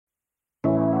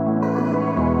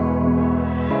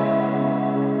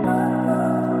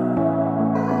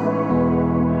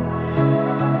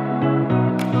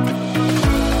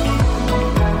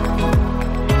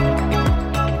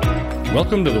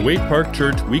Welcome to the Waite Park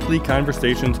Church Weekly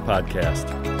Conversations podcast.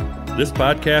 This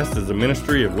podcast is a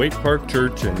ministry of Waite Park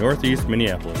Church in Northeast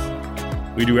Minneapolis.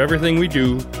 We do everything we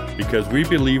do because we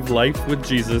believe life with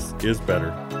Jesus is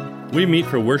better. We meet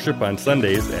for worship on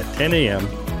Sundays at 10 a.m.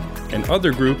 and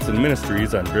other groups and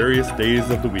ministries on various days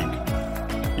of the week.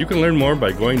 You can learn more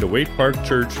by going to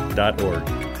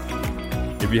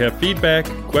waiteparkchurch.org. If you have feedback,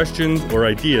 questions, or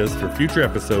ideas for future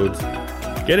episodes,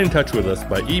 get in touch with us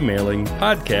by emailing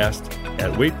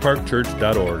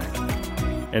podcast@waiteparkchurch.org.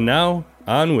 And now,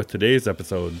 on with today's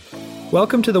episode.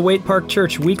 Welcome to the Waite Park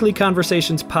Church Weekly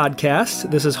Conversations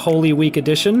podcast. This is Holy Week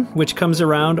edition, which comes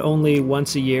around only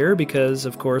once a year because,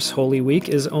 of course, Holy Week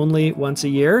is only once a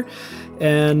year.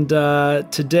 And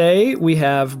today we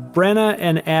have Brenna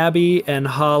and Abby and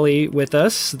Holly with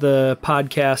us, the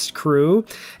podcast crew.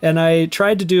 And I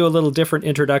tried to do a little different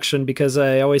introduction because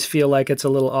I always feel like it's a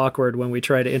little awkward when we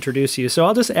try to introduce you. So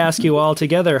I'll just ask you all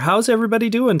together, how's everybody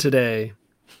doing today?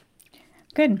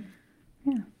 Good.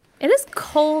 Yeah. It is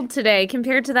cold today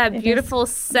compared to that beautiful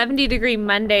 70-degree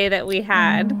Monday that we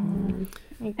had.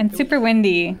 And super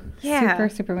windy. Yeah.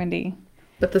 Super windy.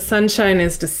 But the sunshine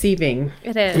is deceiving.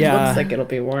 It is. It Yeah. looks like it'll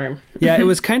be warm. Yeah, it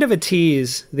was kind of a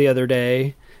tease the other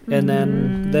day, and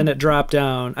then it dropped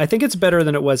down. I think it's better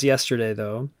than it was yesterday,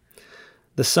 though.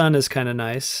 The sun is kind of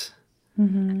nice. I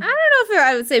don't know if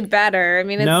I would say better. I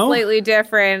mean, it's slightly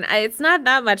different. It's not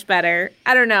that much better.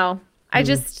 I don't know. I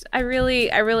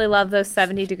really love those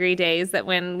 70-degree days that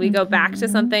when we go back to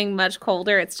something much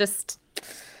colder, it's just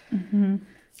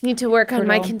need to work on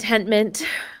my contentment.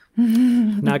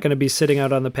 Not going to be sitting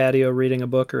out on the patio reading a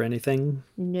book or anything?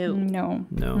 No.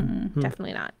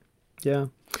 Definitely not. Yeah.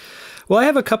 Well, I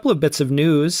have a couple of bits of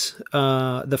news.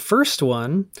 The first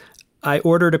one, I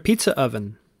ordered a pizza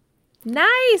oven.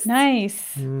 Nice.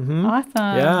 Awesome.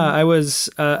 Yeah, I was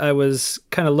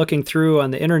kind of looking through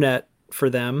on the internet for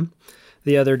them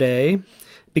the other day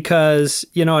because,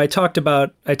 you know, I talked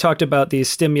about these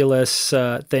stimulus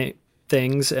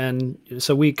things, and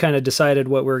so we kind of decided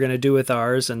what we were going to do with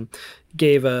ours and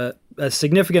gave a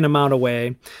significant amount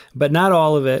away, but not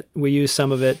all of it. We used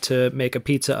some of it to make a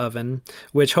pizza oven,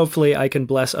 which hopefully I can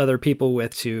bless other people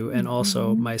with too, and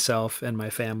also myself and my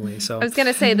family. So I was going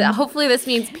to say that hopefully this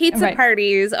means pizza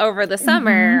parties over the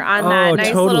summer on that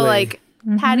nice little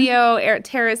patio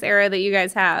terrace area that you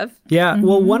guys have. Yeah,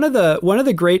 well, one of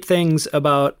the great things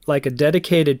about like a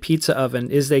dedicated pizza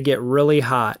oven is they get really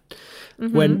hot.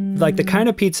 When like the kind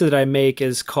of pizza that I make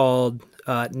is called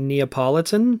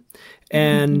Neapolitan,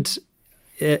 and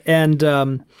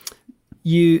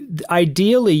you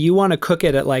ideally want to cook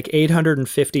it at like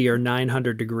 850 or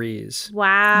 900 degrees.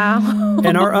 Wow.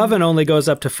 And our oven only goes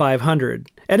up to 500.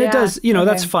 And it does,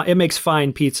 that's fine. It makes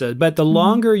fine pizza. But the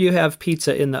longer you have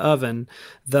pizza in the oven,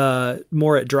 the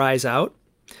more it dries out.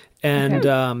 And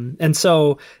and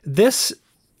so this,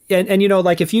 and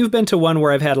like if you've been to one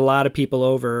where I've had a lot of people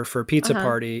over for a pizza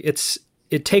party, it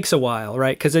takes a while,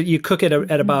 right? Because you cook it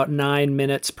at about 9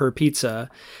 minutes per pizza.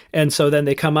 And so then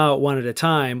they come out one at a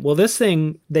time. Well, this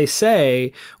thing, they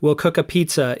say, will cook a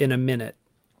pizza in a minute.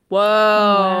 Whoa.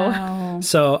 Wow.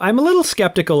 So I'm a little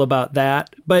skeptical about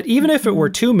that. But even if it were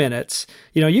 2 minutes,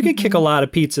 you could kick a lot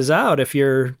of pizzas out if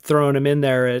you're throwing them in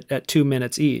there at 2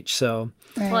 minutes each. So.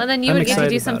 Well, and then you would get to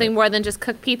do something more than just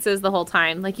cook pizzas the whole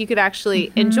time. Like you could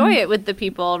actually enjoy it with the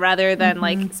people rather than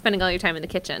like spending all your time in the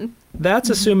kitchen. That's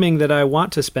assuming that I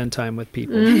want to spend time with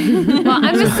people. Well,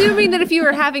 I'm assuming that if you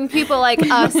were having people like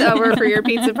us over for your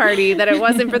pizza party, that it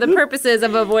wasn't for the purposes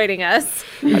of avoiding us.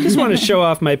 I just want to show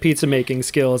off my pizza making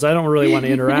skills. I don't really want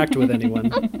to interact with anyone.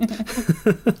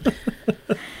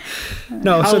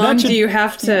 No, How long do you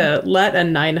have to let a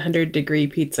 900-degree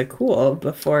pizza cool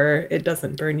before it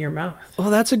doesn't burn your mouth? Well,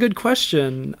 that's a good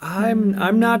question.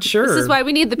 I'm not sure. This is why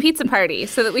we need the pizza party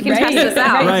so that we can test this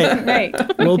out. Right.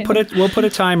 We'll put a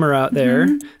timer out there,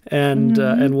 and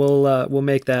we'll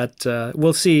make that.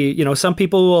 We'll see. Some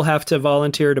people will have to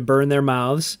volunteer to burn their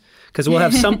mouths. Because we'll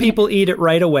have some people eat it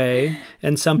right away,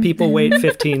 and some people wait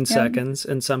 15 seconds,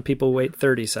 and some people wait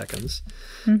 30 seconds,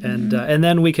 and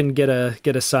then we can get a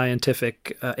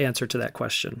scientific answer to that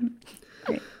question.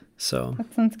 Great. So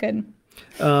that sounds good.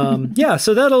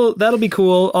 So that'll be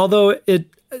cool. Although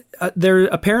there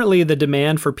apparently the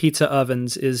demand for pizza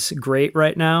ovens is great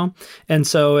right now, and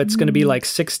so it's going to be like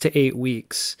 6 to 8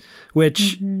 weeks,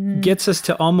 which gets us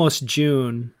to almost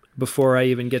June before I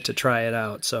even get to try it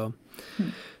out. So.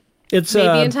 It's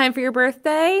maybe in time for your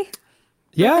birthday?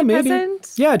 Yeah, maybe.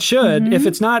 Present? Yeah, it should. If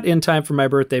it's not in time for my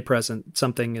birthday present,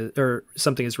 something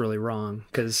is really wrong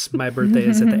because my birthday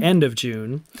is at the end of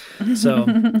June. So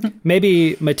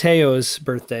maybe Mateo's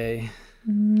birthday.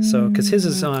 So because his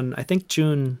is on, I think,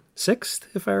 June 6th,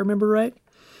 if I remember right.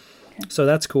 Okay. So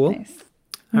that's cool. Nice.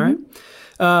 All right.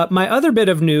 My other bit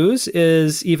of news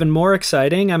is even more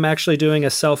exciting. I'm actually doing a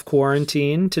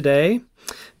self-quarantine today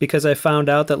because I found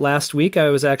out that last week I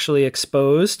was actually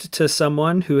exposed to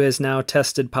someone who has now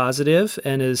tested positive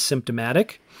and is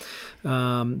symptomatic.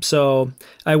 So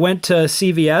I went to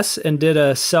CVS and did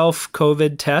a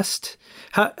self-COVID test.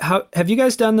 How have you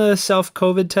guys done the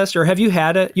self-COVID test, or have you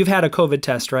had it? You've had a COVID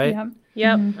test, right?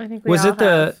 Yep. I think we all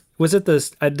have.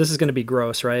 This is going to be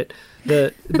gross, right?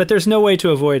 But there's no way to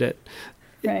avoid it.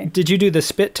 Right. Did you do the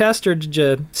spit test, or did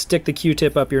you stick the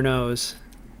Q-tip up your nose?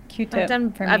 Q-tip.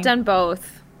 I've done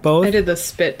both. Both? I did the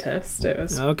spit test. It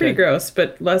was pretty gross,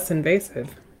 but less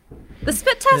invasive. The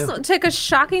spit test took a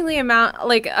shockingly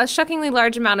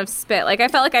large amount of spit. Like, I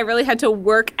felt like I really had to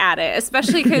work at it,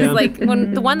 especially because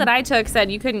when the one that I took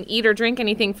said you couldn't eat or drink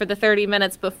anything for the 30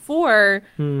 minutes before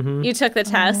you took the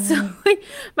test. So, like,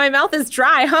 my mouth is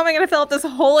dry. How am I going to fill up this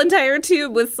whole entire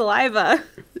tube with saliva?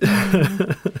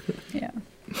 Yeah.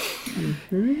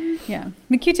 Yeah.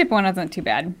 The Q-tip one wasn't too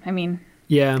bad. I mean,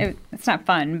 it's not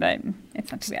fun, but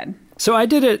it's not too bad. So I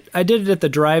did it at the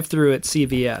drive-thru at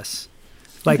CVS.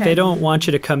 Like, they don't want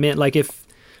you to come in. Like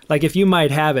if you might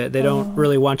have it, they don't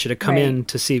really want you to come in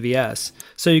to CVS.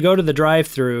 So you go to the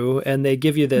drive-thru and they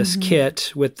give you this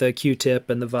kit with the Q-tip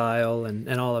and the vial and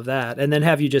all of that, and then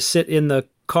have you just sit in the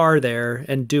car there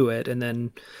and do it, and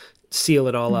then seal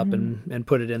it all up and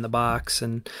put it in the box.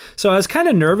 And so I was kind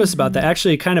of nervous about that,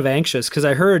 actually kind of anxious, because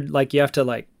I heard like you have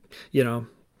to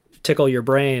tickle your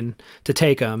brain to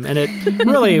take them, and it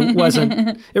really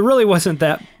wasn't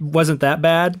that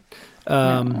bad.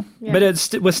 But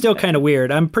it was still kind of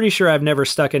weird. I'm pretty sure I've never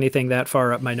stuck anything that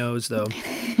far up my nose, though.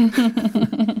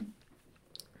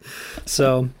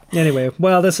 So anyway,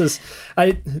 well, this is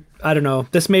I don't know.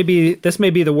 This may be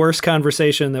the worst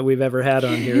conversation that we've ever had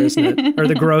on here, isn't it? Or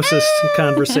the grossest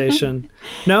conversation.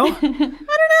 No? I don't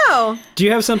know. Do you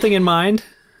have something in mind,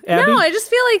 Abby? No, I just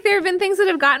feel like there have been things that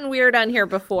have gotten weird on here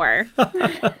before.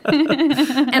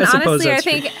 And honestly, I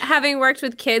think having worked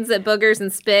with kids that boogers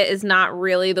and spit is not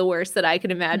really the worst that I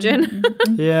could imagine.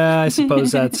 Yeah, I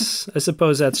suppose that's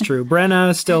true.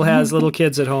 Brenna still has little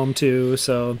kids at home too,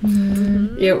 so.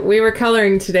 Yeah, we were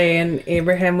coloring today and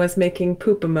Abraham was making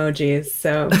poop emojis,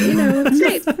 so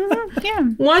it's great. Yeah.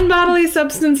 One bodily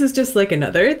substance is just like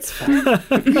another. It's fine.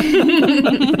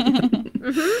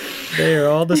 They are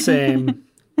all the same.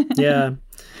 Yeah.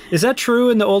 Is that true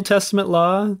in the Old Testament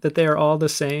law that they are all the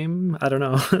same? I don't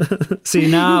know. See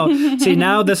now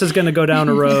this is going to go down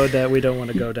a road that we don't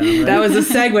want to go down. Right? That was a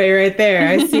segue right there.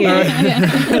 I see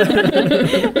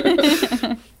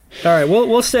it. All right,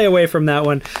 we'll stay away from that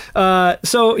one.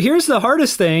 So here's the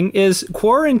hardest thing is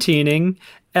quarantining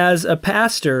as a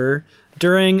pastor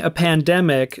during a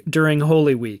pandemic during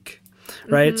Holy Week,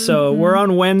 right? So we're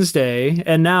on Wednesday,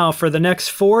 and now for the next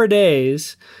 4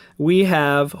 days, we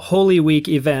have Holy Week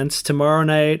events. Tomorrow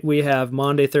night, we have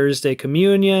Maundy, Thursday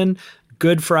communion,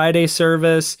 Good Friday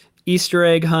service, Easter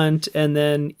egg hunt, and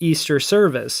then Easter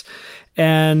service.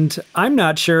 And I'm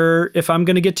not sure if I'm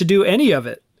going to get to do any of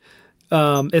it.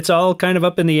 It's all kind of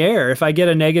up in the air. If I get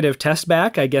a negative test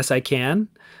back, I guess I can.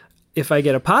 If I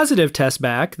get a positive test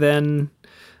back, then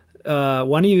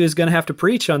one of you is going to have to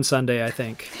preach on Sunday, I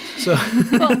think. So,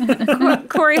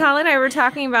 Corey Hall and I were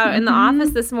talking about in the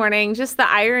office this morning, just the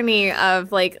irony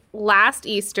of like last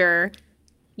Easter,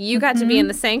 you got to be in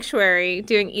the sanctuary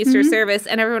doing Easter service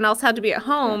and everyone else had to be at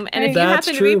home. And if you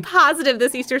happen to be positive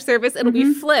this Easter service, it'll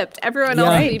be flipped. Everyone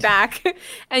else will be back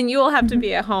and you'll have to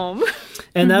be at home.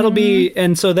 And that'll be,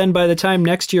 and so then by the time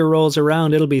next year rolls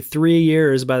around, it'll be 3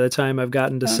 years by the time I've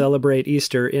gotten to celebrate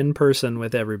Easter in person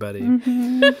with everybody.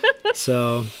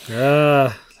 So,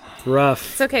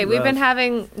 rough. It's okay. We've been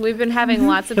having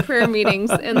lots of prayer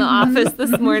meetings in the office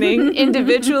this morning,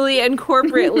 individually and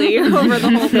corporately over the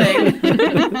whole thing.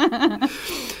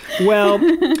 Well,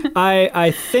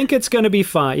 I think it's going to be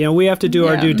fine. We have to do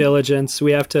our due diligence.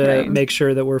 We have to make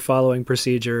sure that we're following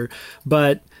procedure.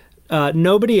 But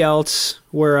nobody else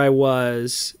where I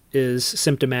was is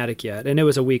symptomatic yet, and it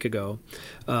was a week ago.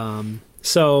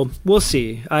 So we'll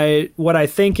see. What I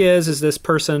think is this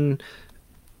person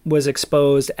was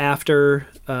exposed after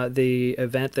the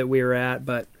event that we were at,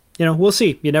 but we'll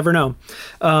see. You never know.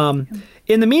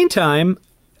 In the meantime,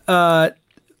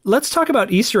 let's talk about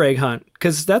Easter egg hunt,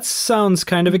 because that sounds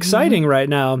kind of exciting right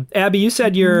now. Abby, you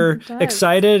said you're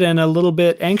excited and a little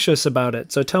bit anxious about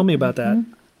it, so tell me about that.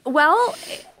 Well,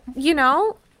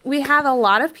 we have a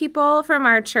lot of people from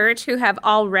our church who have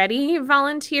already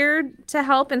volunteered to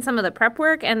help in some of the prep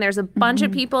work, and there's a bunch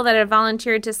of people that have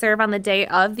volunteered to serve on the day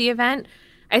of the event.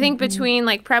 I think between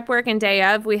like prep work and day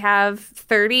of, we have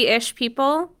 30-ish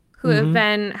people who have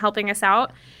been helping us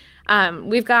out.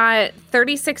 We've got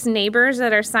 36 neighbors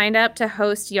that are signed up to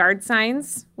host yard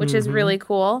signs, which is really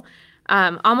cool.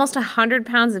 Almost 100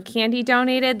 pounds of candy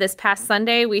donated. This past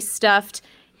Sunday, we stuffed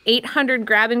 800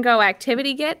 grab-and-go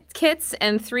activity kits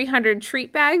and 300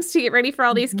 treat bags to get ready for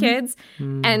all these kids.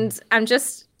 And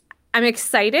I'm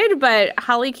excited, but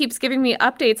Holly keeps giving me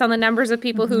updates on the numbers of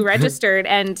people who registered.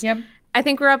 And I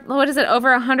think we're up,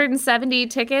 over 170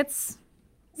 tickets?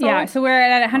 So we're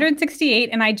at 168,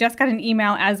 and I just got an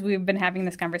email as we've been having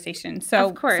this conversation. So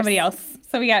of course. Somebody else.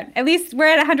 So we're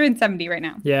at 170 right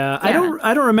now. Yeah. I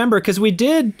don't remember, because we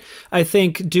did, I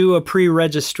think, do a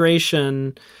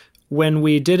pre-registration when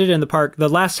we did it in the park. The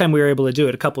last time we were able to do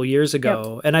it a couple years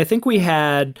ago, and I think we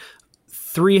had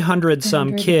 300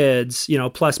 some kids,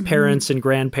 plus parents and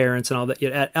grandparents and all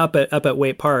that up at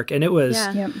Waite Park, and it was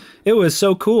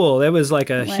so cool. It was like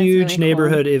a huge really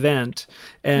neighborhood event,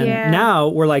 and now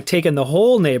we're like taking the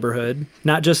whole neighborhood,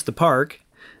 not just the park,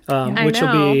 which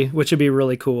will be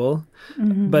really cool.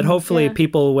 But hopefully,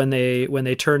 people when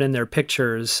they turn in their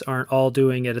pictures aren't all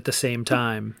doing it at the same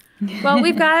time. Well,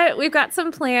 we've got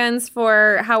some plans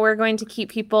for how we're going to keep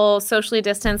people socially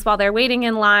distanced while they're waiting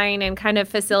in line and kind of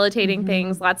facilitating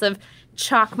things. Lots of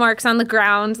chalk marks on the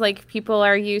ground like people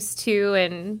are used to,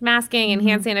 and masking and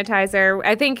hand sanitizer.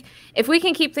 I think if we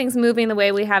can keep things moving the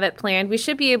way we have it planned, we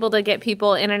should be able to get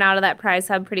people in and out of that prize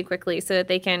hub pretty quickly so that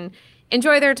they can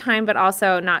enjoy their time but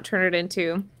also not turn it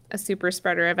into a super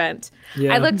spreader event.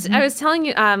 I was telling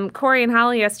you, Corey and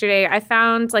Holly yesterday, I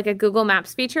found like a Google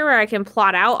Maps feature where I can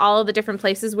plot out all of the different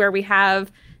places where we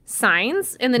have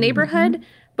signs in the neighborhood,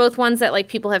 both ones that like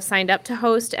people have signed up to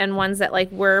host and ones that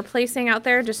like we're placing out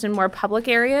there just in more public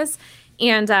areas.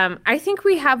 And I think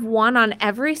we have one on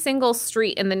every single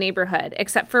street in the neighborhood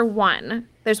except for one.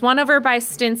 There's one over by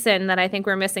Stinson that I think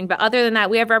we're missing. But other than that,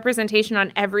 we have representation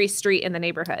on every street in the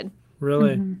neighborhood.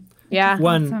 Really? Yeah.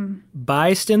 One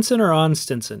by Stinson or on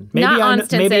Stinson? Maybe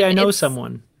I know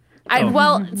someone.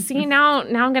 Well, see, now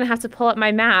I'm going to have to pull up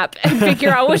my map and figure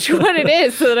out which one it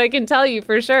is so that I can tell you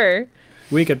for sure.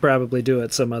 We could probably do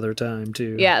it some other time,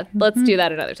 too. Yeah, let's do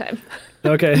that another time.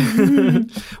 Okay.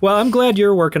 Well, I'm glad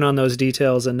you're working on those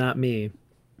details and not me.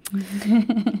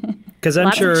 Because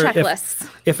I'm sure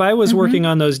if I was working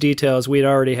on those details, we'd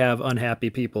already have unhappy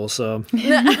people. So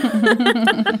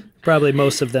probably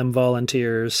most of them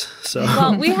volunteers. So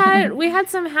well, we had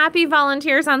some happy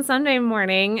volunteers on Sunday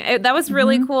morning. That was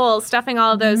really cool, stuffing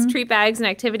all of those treat bags and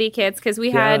activity kits, because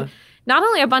we had not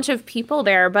only a bunch of people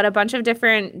there, but a bunch of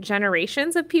different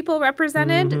generations of people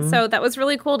represented. So that was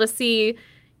really cool to see,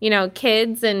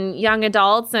 kids and young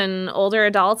adults and older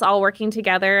adults all working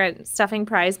together and stuffing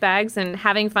prize bags and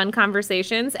having fun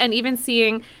conversations. And even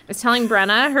seeing, I was telling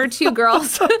Brenna, her two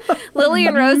girls, Lily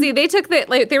and Rosie,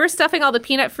 they were stuffing all the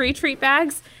peanut-free treat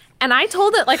bags. And I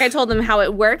told them how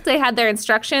it worked. They had their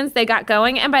instructions, they got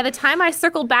going. And by the time I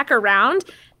circled back around,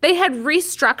 they had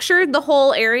restructured the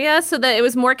whole area so that it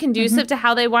was more conducive to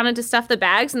how they wanted to stuff the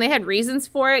bags. And they had reasons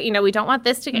for it. We don't want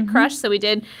this to get crushed, so we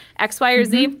did X, Y, or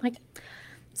Z. Like,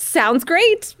 sounds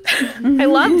great. I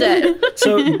loved it.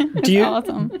 So do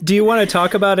you want to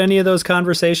talk about any of those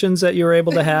conversations that you were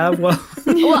able to have? Well,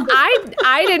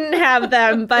 I didn't have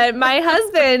them, but my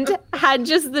husband had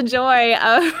just the joy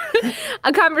of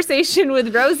a conversation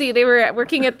with Rosie. They were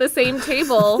working at the same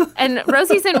table, and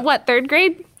Rosie's in what, third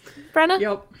grade, Brenna?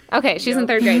 Yep. Okay, she's in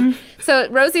third grade. So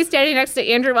Rosie's standing next to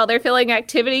Andrew while they're filling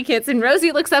activity kits, and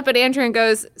Rosie looks up at Andrew and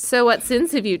goes, "So what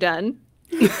sins have you done?"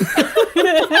 And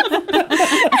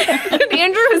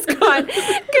Andrew was caught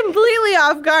completely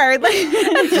off guard.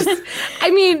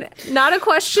 Not a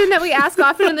question that we ask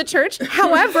often in the church.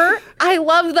 However, I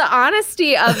love the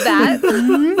honesty of that.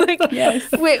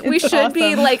 We should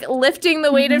be lifting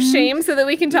the weight of shame so that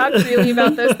we can talk freely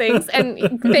about those things. And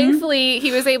thankfully,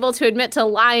 he was able to admit to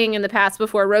lying in the past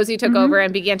before Rosie took over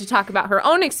and began to talk about her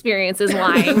own experiences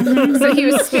lying. So he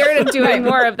was spared of doing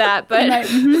more of that. But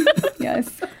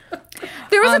yes.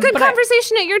 There was a good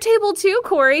conversation at your table too,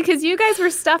 Corey, because you guys were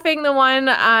stuffing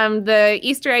the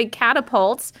Easter egg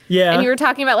catapult. Yeah. And you were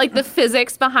talking about the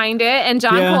physics behind it. And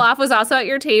John Koloff was also at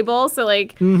your table. So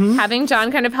having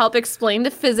John kind of help explain the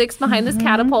physics behind this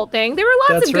catapult thing. There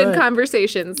were lots of good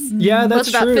conversations. Yeah,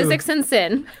 that's both true. About physics and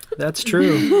sin. That's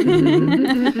true.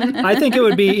 I think it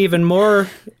would be even more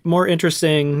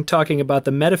interesting talking about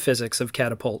the metaphysics of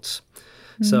catapults.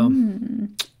 So...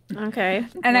 Okay.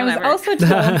 And I was also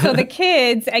told, so the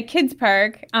kids at Kids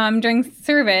Park during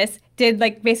service did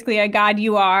like basically a God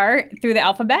you are through the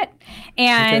alphabet.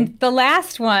 And the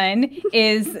last one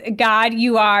is God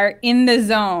you are in the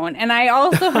zone. And I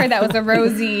also heard that was a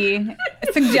Rosie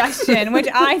suggestion, which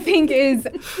I think is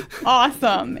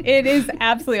awesome. It is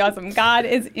absolutely awesome. God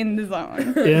is in the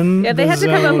zone. They had to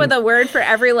come up with a word for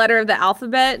every letter of the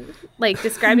alphabet, like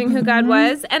describing who God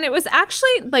was. And it was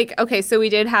actually like, okay, so we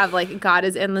did have like God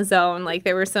is in the zone. Like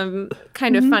there were some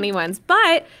kind of funny ones,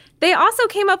 but they also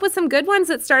came up with some good ones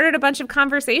that started a bunch of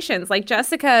conversations. Like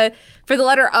Jessica, for the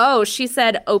letter O, she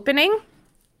said opening.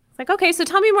 It's like, okay, so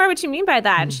tell me more what you mean by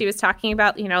that. And she was talking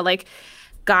about, like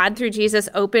God through Jesus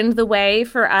opened the way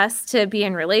for us to be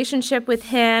in relationship with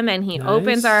him, and he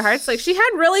opens our hearts. Like she had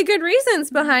really good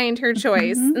reasons behind her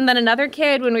choice. And then another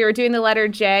kid, when we were doing the letter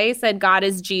J, said God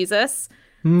is Jesus.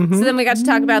 So then we got to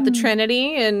talk about the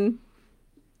Trinity, and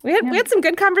we had some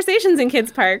good conversations in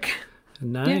Kids Park.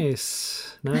 Nice.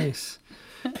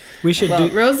 We should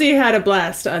Rosie had a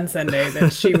blast on Sunday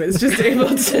that she was just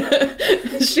able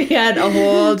to, she had a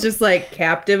whole just like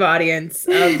captive audience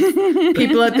of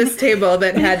people at this table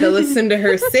that had to listen to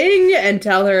her sing and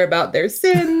tell her about their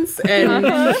sins. And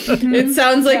it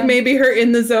sounds like maybe her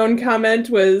in the zone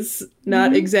comment was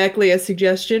not exactly a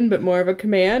suggestion, but more of a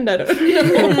command. I don't know.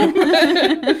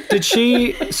 Did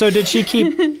she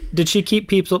keep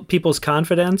people's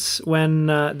confidence when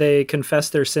they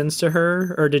confessed their sins to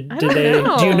her, or did they?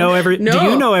 Know. Do you know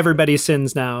everybody's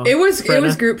sins now? It was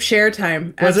group share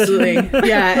time. Absolutely.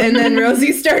 Yeah. And then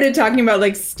Rosie started talking about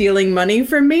like stealing money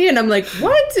from me, and I'm like,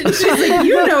 what? And she's like,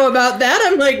 you know about that?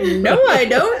 I'm like, no, I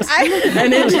don't.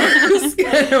 And it just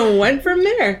kind of went from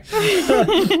there.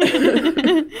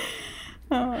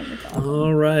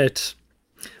 All right.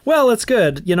 Well, it's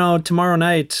good. Tomorrow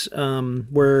night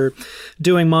we're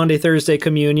doing Maundy Thursday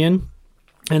communion,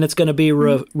 and it's going to be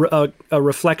a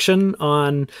reflection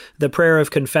on the prayer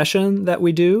of confession that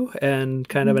we do and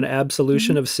kind of an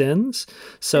absolution of sins.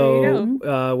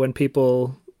 So when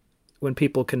people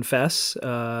confess,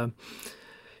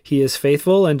 he is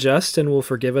faithful and just and will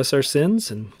forgive us our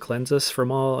sins and cleanse us from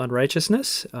all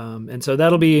unrighteousness. And so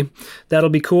that'll be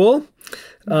cool.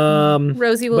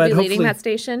 Rosie will be leading that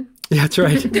station. Yeah, that's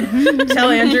right. Tell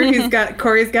Andrew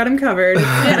Corey's got him covered.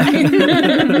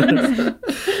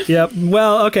 Yep.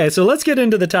 Well, okay. So let's get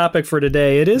into the topic for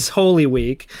today. It is Holy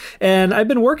Week, and I've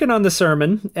been working on the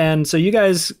sermon, and so you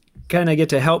guys kind of get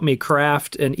to help me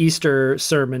craft an Easter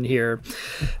sermon here.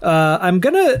 I'm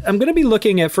gonna be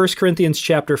looking at 1 Corinthians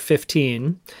chapter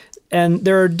 15. And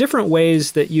there are different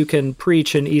ways that you can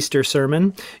preach an Easter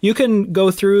sermon. You can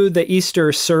go through the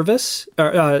Easter service,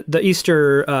 the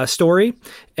Easter story,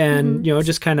 and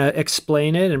just kind of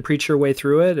explain it and preach your way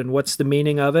through it and what's the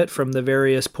meaning of it from the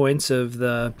various points of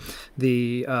the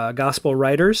gospel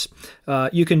writers.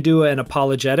 You can do an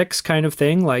apologetics kind of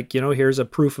thing, like here's a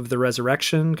proof of the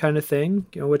resurrection kind of thing,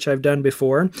 which I've done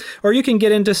before. Or you can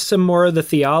get into some more of the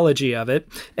theology of it.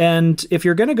 And if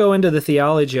you're going to go into the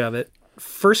theology of it,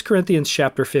 1 Corinthians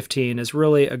chapter 15 is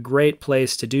really a great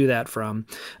place to do that from,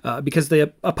 because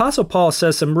the Apostle Paul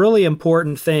says some really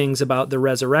important things about the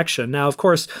resurrection. Now, of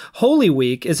course, Holy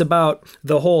Week is about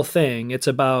the whole thing. It's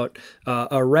about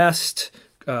arrest,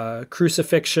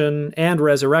 crucifixion, and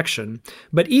resurrection.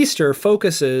 But Easter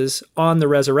focuses on the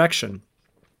resurrection.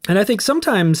 And I think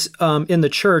sometimes in the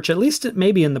church, at least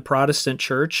maybe in the Protestant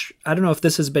church, I don't know if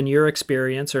this has been your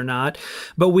experience or not,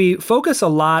 but we focus a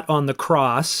lot on the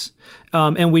cross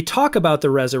and we talk about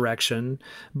the resurrection,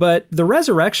 but the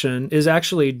resurrection is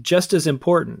actually just as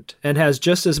important and has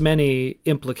just as many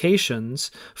implications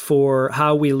for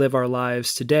how we live our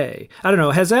lives today. I don't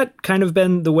know, has that kind of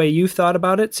been the way you've thought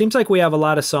about it? Seems like we have a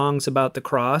lot of songs about the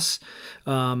cross,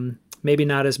 maybe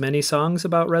not as many songs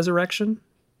about resurrection.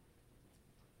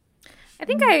 I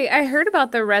think I heard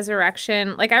about the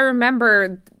resurrection. Like, I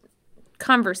remember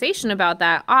conversation about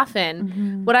that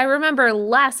often. What I remember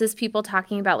less is people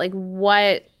talking about, like,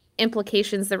 what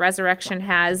implications the resurrection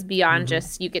has beyond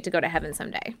just you get to go to heaven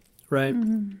someday. Right.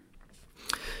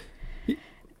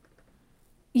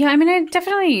 Yeah, I mean,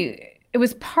 it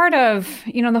was part of,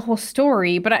 the whole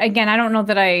story. But again, I don't know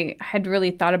that I had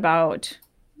really thought about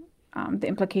the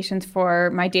implications for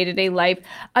my day-to-day life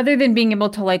other than being able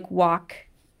to, like, walk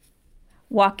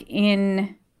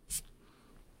in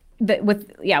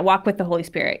walk with the Holy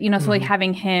Spirit, so like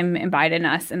having him abide in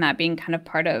us and that being kind of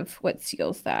part of what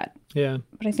seals that. Yeah.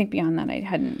 But I think beyond that, I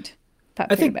hadn't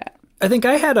thought through that. I think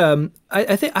I had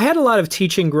a lot of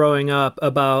teaching growing up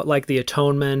about like the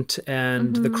atonement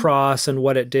and the cross and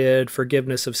what it did,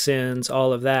 forgiveness of sins,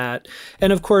 all of that.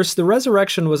 And of course, the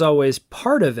resurrection was always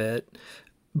part of it,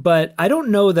 but I don't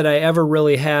know that I ever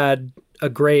really had a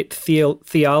great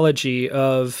theology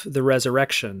of the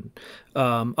resurrection,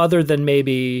 other than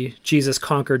maybe Jesus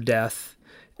conquered death,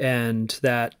 and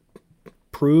that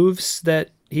proves that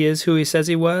he is who he says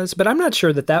he was. But I'm not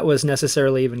sure that was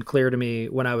necessarily even clear to me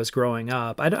when I was growing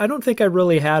up. I don't think I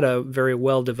really had a very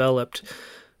well-developed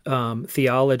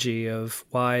theology of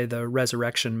why the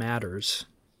resurrection matters.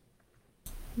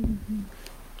 Mm-hmm.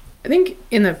 I think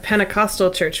in the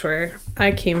Pentecostal church where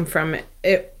I came from,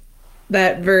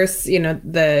 that verse,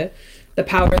 the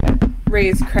power that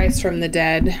raised Christ from the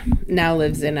dead now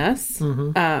lives in us,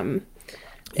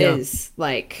 is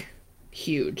like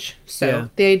huge. So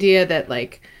the idea that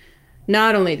like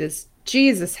not only does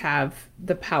Jesus have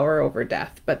the power over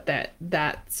death, but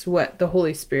that's what the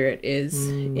Holy Spirit is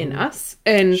in us.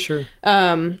 And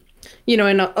in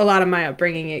a lot of my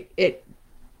upbringing, it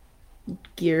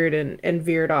geared and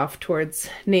veered off towards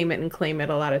name it and claim it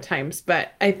a lot of times.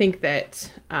 But I think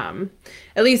that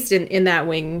at least in that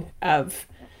wing of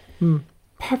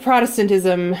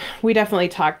Protestantism, we definitely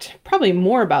talked probably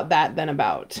more about that than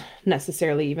about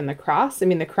necessarily even the cross. I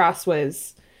mean, the cross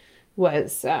was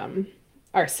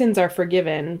our sins are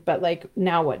forgiven, but like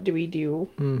now what do we do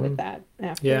with that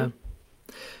after?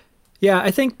 Yeah,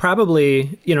 I think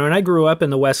probably, and I grew up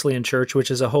in the Wesleyan Church, which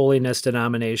is a holiness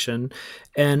denomination,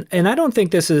 and I don't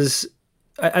think this is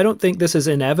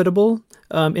inevitable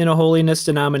in a holiness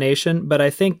denomination, but I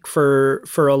think for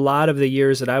a lot of the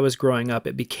years that I was growing up,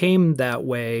 it became that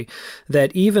way,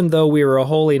 that even though we were a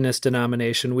holiness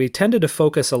denomination, we tended to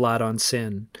focus a lot on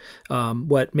sin,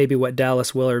 what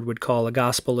Dallas Willard would call a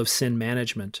gospel of sin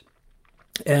management.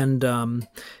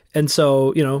 And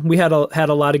so, we had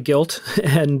a lot of guilt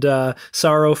and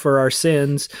sorrow for our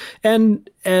sins, and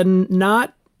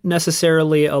not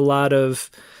necessarily a lot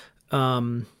of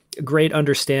great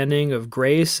understanding of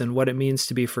grace and what it means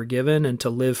to be forgiven and to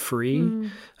live free,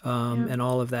 and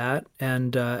all of that.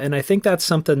 And I think that's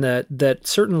something that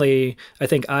certainly I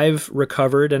think I've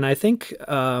recovered, and I think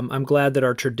I'm glad that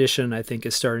our tradition, I think,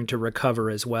 is starting to recover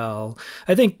as well.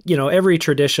 I think, every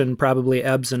tradition probably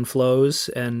ebbs and flows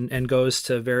and goes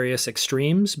to various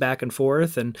extremes back and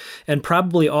forth, and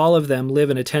probably all of them live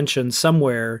in a tension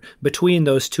somewhere between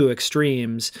those two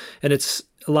extremes, and it's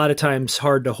a lot of times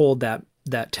hard to hold that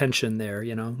tension there,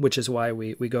 which is why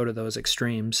we go to those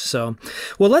extremes. So,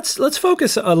 well, let's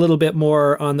focus a little bit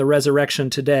more on the resurrection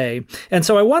today. And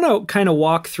so I want to kind of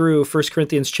walk through 1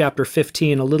 Corinthians chapter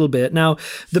 15 a little bit. Now,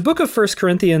 the book of 1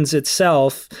 Corinthians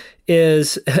itself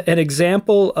is an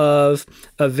example of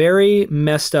a very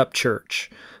messed up church.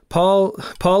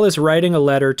 Paul is writing a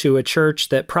letter to a church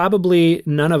that probably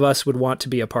none of us would want to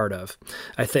be a part of,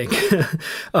 I think.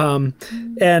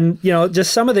 And,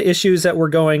 just some of the issues that were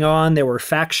going on, there were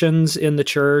factions in the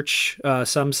church.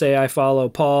 Some say I follow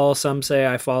Paul, some say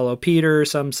I follow Peter,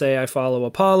 some say I follow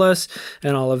Apollos,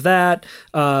 and all of that.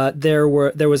 There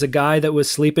was a guy that was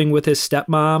sleeping with his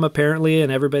stepmom, apparently, and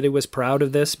everybody was proud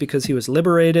of this because he was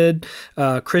liberated.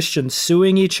 Christians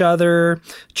suing each other,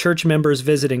 church members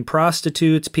visiting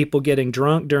prostitutes, people getting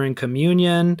drunk during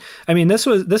communion. I mean, this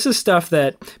is stuff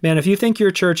that, man, if you think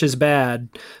your church is bad,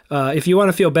 if you want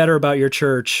to feel better about your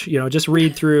church, just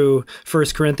read through 1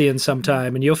 Corinthians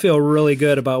sometime and you'll feel really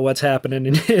good about what's happening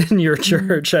in your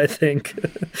church, I think.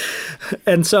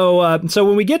 And so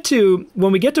when we get to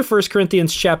 1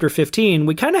 Corinthians chapter 15,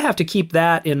 we kind of have to keep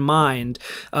that in mind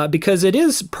because it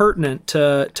is pertinent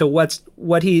to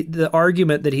the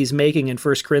argument that he's making in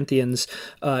 1 Corinthians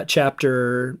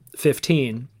chapter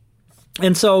 15.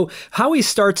 And so how he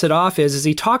starts it off is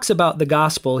he talks about the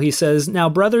gospel. He says, "Now,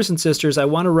 brothers and sisters, I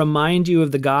want to remind you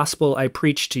of the gospel I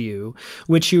preached to you,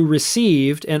 which you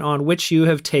received and on which you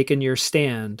have taken your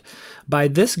stand. By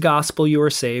this gospel you are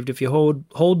saved if you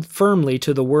hold firmly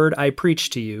to the word I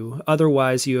preached to you.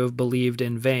 Otherwise you have believed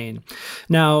in vain."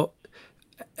 Now,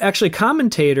 actually,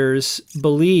 commentators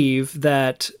believe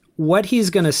that what he's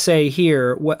going to say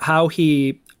here, how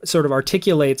he sort of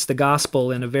articulates the gospel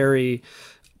in a very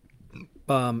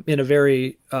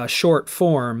short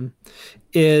form,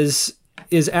 is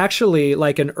actually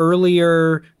like an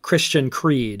earlier Christian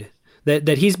creed.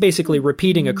 That he's basically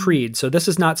repeating a creed. So this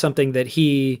is not something that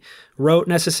he wrote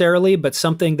necessarily, but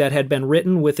something that had been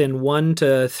written within 1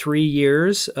 to 3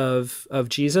 years of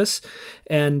Jesus,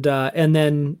 and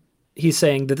then he's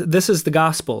saying that this is the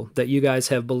gospel that you guys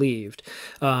have believed,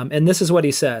 and this is what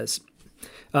he says.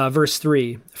 Verse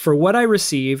 3, "For what I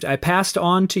received, I passed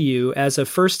on to you as of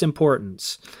first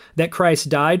importance, that Christ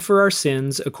died for our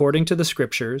sins according to the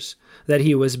Scriptures, that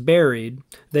he was buried,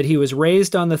 that he was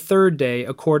raised on the third day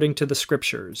according to the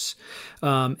Scriptures."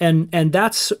 And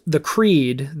that's the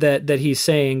creed that he's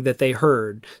saying that they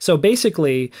heard. So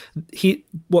basically,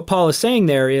 what Paul is saying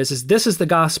there is this is the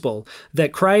gospel,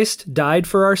 that Christ died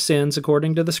for our sins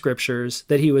according to the Scriptures,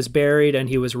 that he was buried, and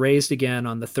he was raised again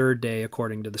on the third day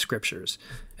according to the Scriptures.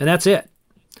 And that's it.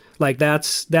 Like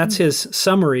that's his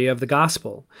summary of the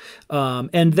gospel.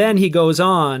 And then he goes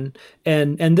on,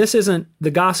 and this isn't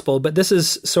the gospel, but this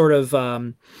is sort of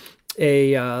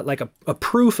a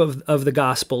proof of the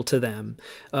gospel to them.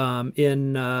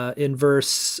 In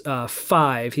verse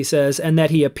 5, he says, "And that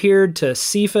he appeared to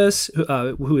Cephas,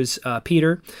 who is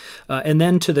Peter, and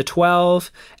then to the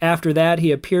 12. After that,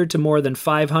 he appeared to more than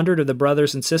 500 of the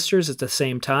brothers and sisters at the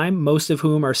same time, most of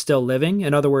whom are still living."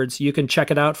 In other words, you can check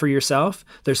it out for yourself.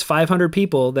 There's 500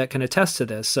 people that can attest to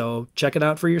this, so check it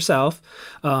out for yourself.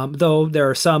 Though there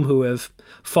are some who have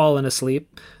fallen asleep,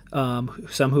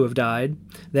 some who have died.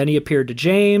 Then he appeared to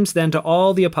James, then to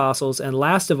all the apostles, and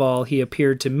last of all, he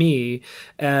appeared to me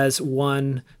as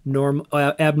one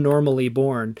abnormally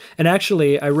born. And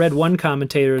actually, I read one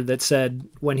commentator that said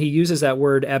when he uses that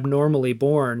word abnormally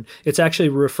born, it's actually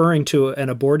referring to an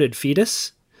aborted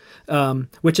fetus,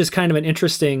 which is kind of an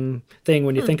interesting thing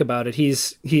when you think about it.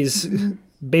 He's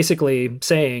basically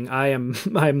saying, I'm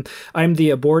the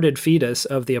aborted fetus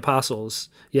of the apostles,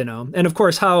 And of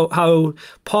course, how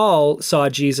Paul saw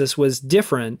Jesus was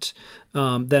different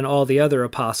than all the other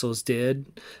apostles did.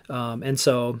 And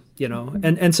so,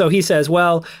 and so he says,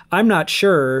 well, I'm not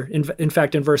sure. In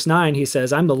fact, in verse 9, he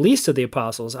says, I'm the least of the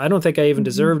apostles. I don't think I even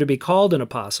deserve to be called an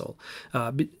apostle.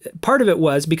 Part of it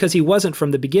was because he wasn't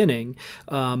from the beginning.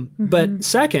 But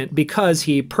second, because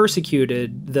he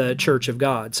persecuted the church of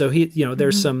God. So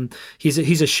there's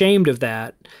he's ashamed of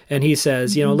that. And he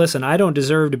says, listen, I don't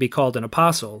deserve to be called an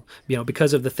apostle,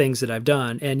 because of the things that I've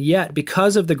done. And yet,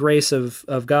 because of the grace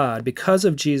of God, because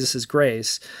of Jesus's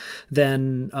grace,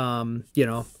 then,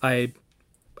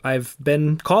 I've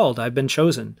been called, I've been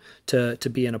chosen to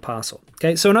be an apostle.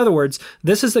 Okay. So in other words,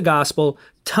 this is the gospel.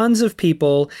 Tons of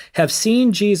people have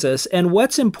seen Jesus. And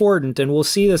what's important, and we'll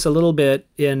see this a little bit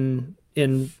in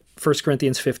 1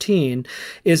 Corinthians 15,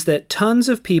 is that tons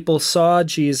of people saw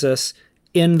Jesus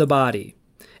in the body.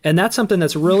 And that's something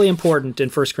that's really important in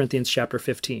 1 Corinthians chapter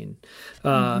 15.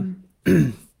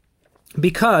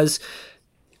 Because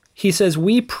he says,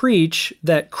 we preach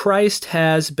that Christ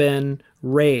has been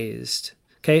raised,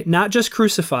 okay? Not just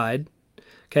crucified,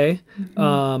 okay?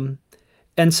 And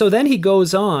so then he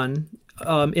goes on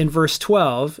in verse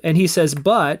 12, and he says,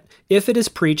 but if it is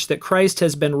preached that Christ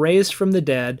has been raised from the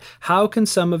dead, how can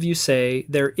some of you say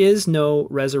there is no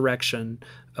resurrection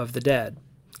of the dead?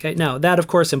 Okay, now that of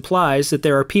course implies that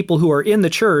there are people who are in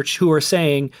the church who are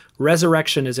saying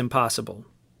resurrection is impossible,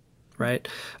 right?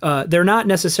 They're not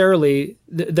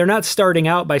starting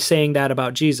out by saying that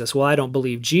about Jesus. Well, I don't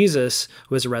believe Jesus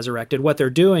was resurrected. What they're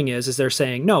doing is they're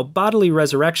saying, no, bodily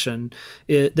resurrection,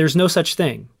 there's no such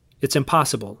thing. It's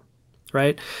impossible,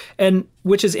 right? And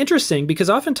which is interesting because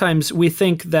oftentimes we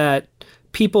think that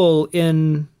people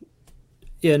in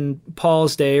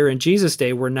Paul's day or in Jesus'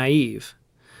 day were naive,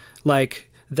 like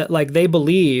they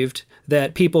believed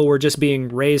that people were just being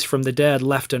raised from the dead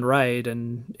left and right,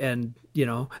 and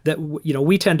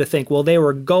we tend to think, well, they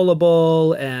were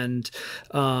gullible and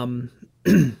of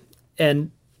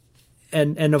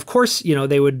course,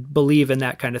 they would believe in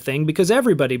that kind of thing because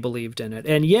everybody believed in it.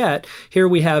 And yet here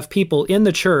we have people in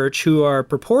the church who are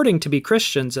purporting to be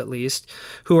Christians, at least,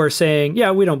 who are saying,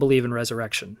 yeah, we don't believe in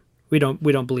resurrection. We don't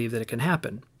believe that it can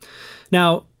happen.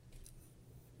 Now,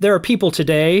 there are people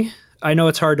today, I know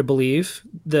it's hard to believe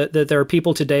that there are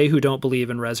people today who don't believe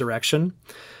in resurrection.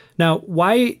 Now,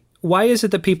 why is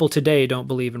it that people today don't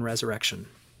believe in resurrection?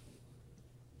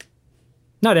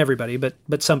 Not everybody, but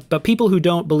people who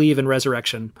don't believe in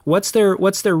resurrection. What's their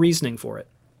reasoning for it?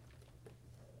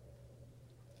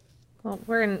 Well,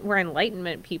 we're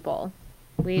Enlightenment people.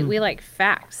 We like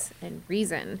facts and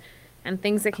reason and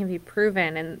things that can be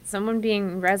proven, and someone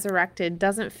being resurrected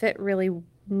doesn't fit really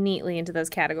neatly into those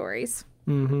categories.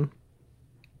 Mm-hmm.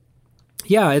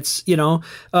 Yeah, it's,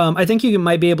 I think you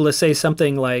might be able to say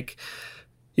something like,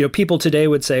 people today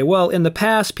would say, well, in the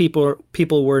past,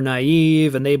 people were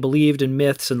naive and they believed in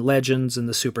myths and legends and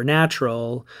the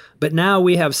supernatural, but now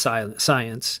we have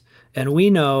science, and we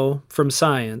know from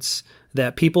science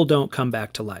that people don't come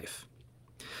back to life.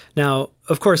 Now,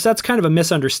 of course, that's kind of a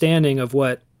misunderstanding of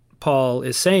what Paul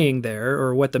is saying there,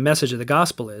 or what the message of the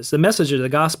gospel is. The message of the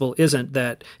gospel isn't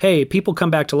that, hey, people come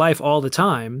back to life all the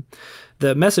time.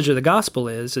 The message of the gospel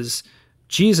is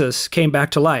Jesus came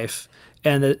back to life,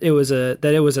 and that it was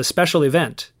a special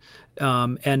event.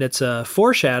 And it's a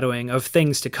foreshadowing of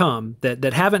things to come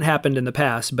that haven't happened in the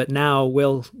past, but now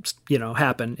will,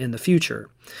 happen in the future.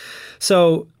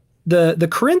 So the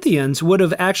Corinthians would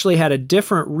have actually had a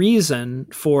different reason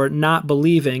for not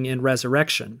believing in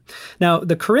resurrection. Now,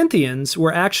 the Corinthians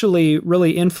were actually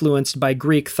really influenced by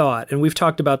Greek thought, and we've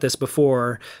talked about this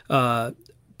before.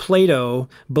 Plato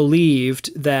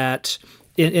believed that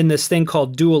in this thing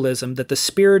called dualism, that the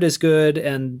spirit is good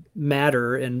and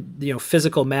matter and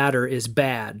physical matter is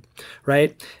bad,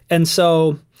 right? And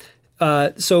so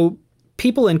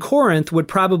people in Corinth would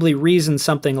probably reason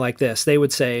something like this. They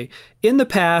would say, in the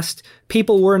past,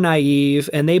 people were naive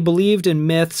and they believed in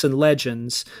myths and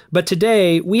legends, but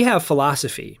today we have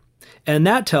philosophy. And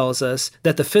that tells us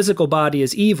that the physical body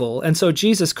is evil, and so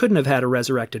Jesus couldn't have had a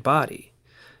resurrected body.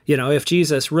 If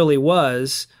Jesus really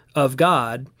was of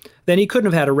God, then he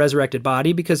couldn't have had a resurrected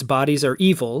body because bodies are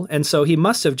evil, and so he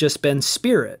must have just been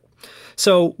spirit.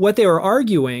 So what they were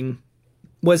arguing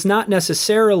was not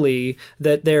necessarily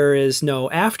that there is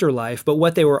no afterlife, but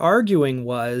what they were arguing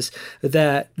was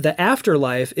that the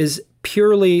afterlife is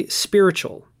purely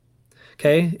spiritual.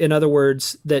 Okay? In other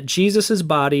words, that Jesus's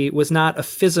body was not a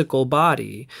physical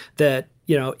body, that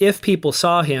if people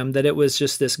saw him, that it was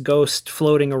just this ghost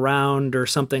floating around or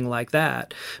something like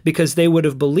that, because they would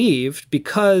have believed,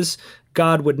 because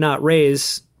God would not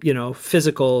raise,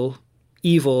 physical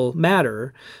evil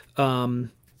matter, then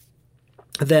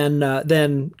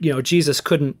Jesus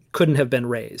couldn't have been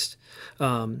raised.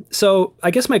 So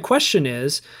I guess my question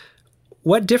is,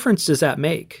 what difference does that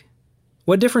make?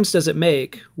 What difference does it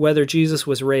make whether Jesus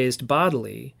was raised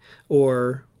bodily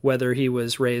or whether he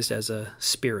was raised as a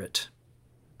spirit?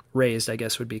 Raised, I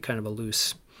guess, would be kind of a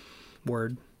loose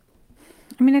word.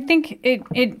 I mean, I think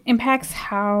it impacts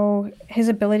how his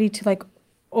ability to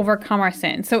overcome our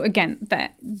sin. So again,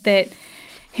 that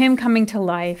him coming to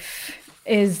life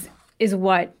is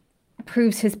what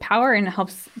proves his power and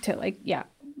helps to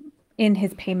in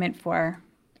his payment for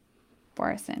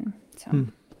our sin. So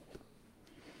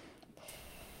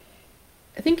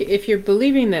I think if you're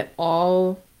believing that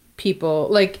all people,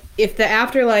 if the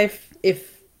afterlife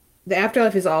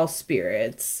is all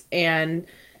spirits and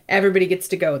everybody gets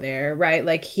to go there,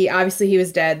 right? He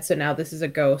was dead, so now this is a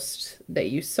ghost that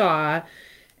you saw,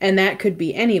 and that could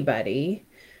be anybody.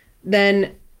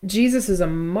 Then Jesus is a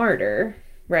martyr,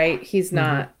 right? He's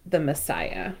not the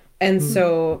Messiah. And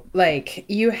so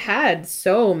you had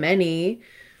so many,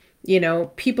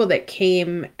 people that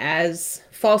came as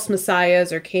false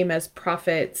messiahs or came as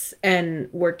prophets and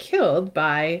were killed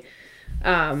by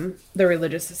the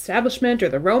religious establishment or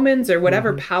the Romans or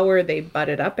whatever power they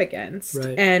butted up against.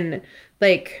 Right. And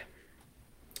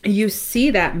you see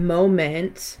that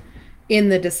moment in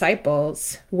the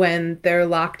disciples when they're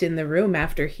locked in the room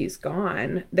after he's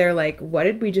gone. They're like, what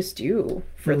did we just do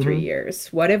for 3 years?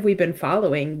 What have we been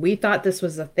following? We thought this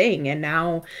was a thing, and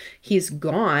now he's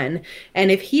gone. And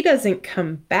if he doesn't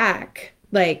come back,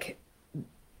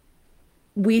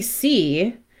 we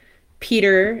see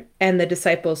Peter and the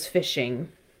disciples fishing,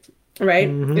 right?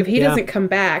 If he doesn't come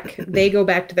back, they go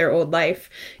back to their old life.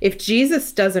 If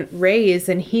Jesus doesn't raise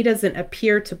and he doesn't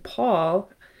appear to Paul,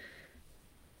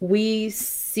 we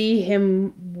see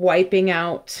him wiping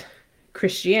out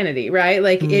Christianity, right?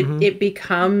 It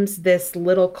becomes this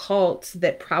little cult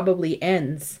that probably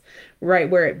ends right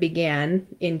where it began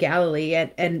in Galilee.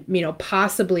 And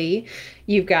possibly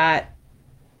you've got,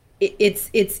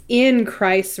 it's in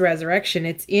Christ's resurrection,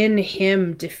 it's in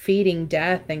him defeating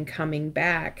death and coming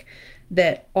back,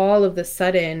 that all of a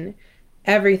sudden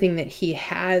everything that he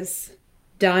has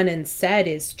done and said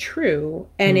is true,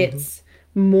 and it's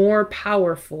more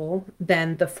powerful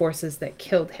than the forces that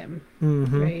killed him.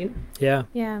 Right? Yeah.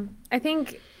 I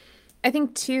think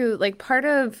too, part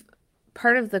of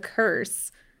the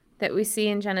curse that we see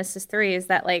in Genesis 3 is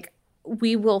that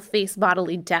we will face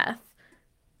bodily death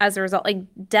as a result.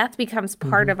 Death becomes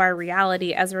part of our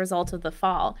reality as a result of the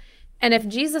fall. And if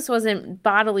Jesus wasn't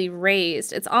bodily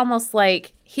raised, it's almost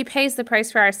like he pays the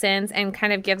price for our sins and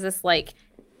kind of gives us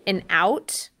an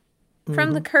out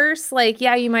from the curse.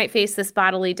 You might face this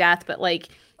bodily death, but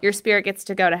your spirit gets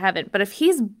to go to heaven. But if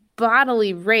he's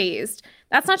bodily raised,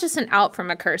 that's not just an out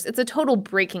from a curse. It's a total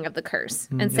breaking of the curse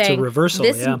and saying, it's a reversal,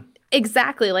 this,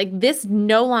 exactly, this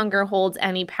no longer holds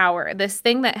any power. This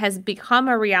thing that has become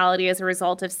a reality as a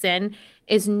result of sin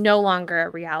is no longer a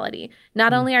reality.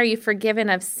 Not only are you forgiven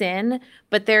of sin,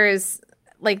 but there is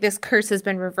this curse has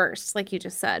been reversed, like you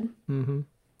just said.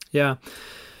 Yeah.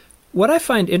 What I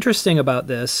find interesting about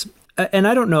this, and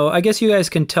I don't know, I guess you guys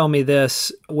can tell me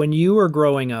this, when you were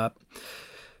growing up,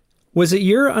 was it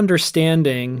your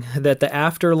understanding that the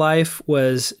afterlife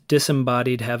was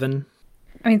disembodied heaven?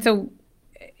 I mean, so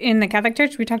in the Catholic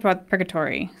Church, we talked about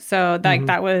purgatory. So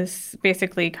that was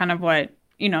basically kind of what,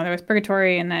 there was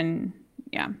purgatory and then,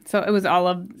 yeah. So it was all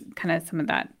of kind of some of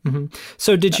that. Mm-hmm.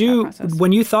 So did you,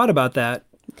 when you thought about that,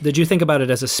 did you think about it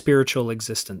as a spiritual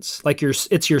existence? Like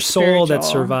it's your soul that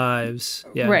survives?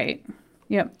 Yeah. Right.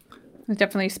 Yep. It's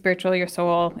definitely spiritual, your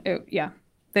soul.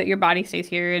 That your body stays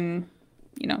here and,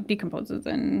 decomposes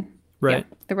and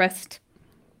the rest,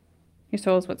 your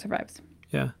soul is what survives.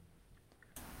 Yeah.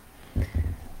 I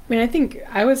mean, I think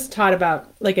I was taught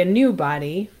about like a new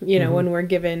body, when we're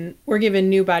given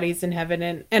new bodies in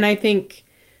heaven. And I think,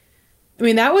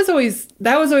 that was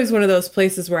always one of those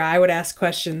places where I would ask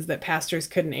questions that pastors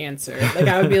couldn't answer. Like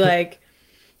I would be like,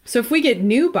 so if we get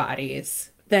new bodies,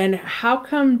 then how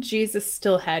come Jesus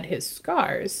still had his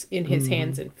scars in his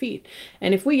hands and feet?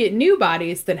 And if we get new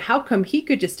bodies, then how come he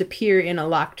could just appear in a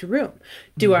locked room?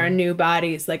 Do our new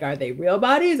bodies, are they real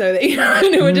bodies? Are they,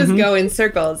 and it would just go in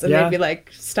circles and they'd be like,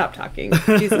 stop talking.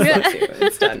 Jesus loves you.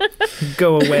 It's done.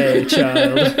 Go away,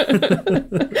 child.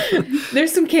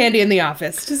 There's some candy in the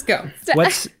office. Just go.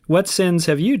 What sins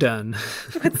have you done?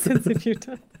 What sins have you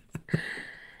done?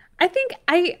 I think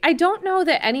I don't know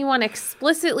that anyone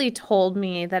explicitly told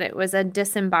me that it was a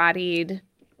disembodied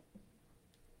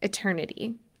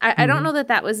eternity. I don't know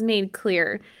that was made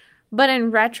clear. But in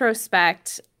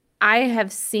retrospect, I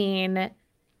have seen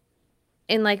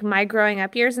in my growing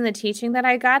up years and the teaching that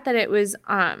I got that it was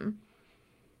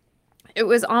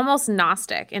almost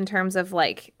Gnostic in terms of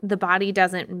the body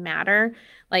doesn't matter.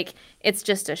 It's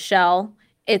just a shell.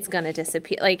 It's going to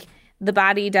disappear. The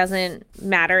body doesn't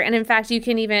matter. And in fact, you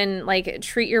can even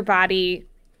treat your body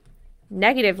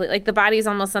negatively. The body is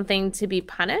almost something to be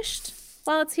punished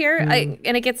while it's here. And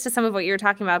it gets to some of what you were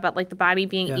talking about the body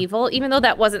being evil, even though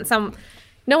that wasn't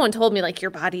no one told me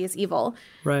your body is evil.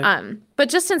 Right. But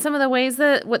just in some of the ways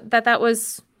that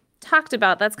was talked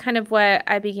about, that's kind of what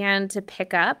I began to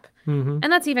pick up. And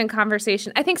that's even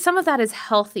conversation. I think some of that is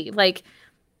healthy.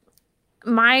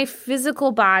 My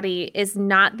physical body is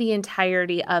not the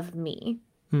entirety of me.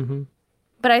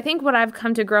 But I think what I've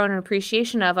come to grow an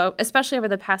appreciation of, especially over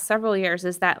the past several years,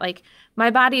 is that my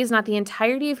body is not the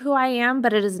entirety of who I am,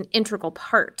 but it is an integral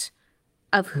part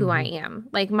of who I am.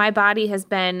 My body has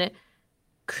been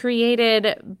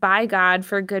created by God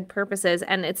for good purposes,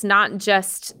 and it's not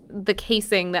just the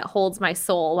casing that holds my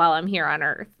soul while I'm here on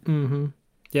earth.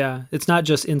 Yeah, it's not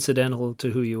just incidental to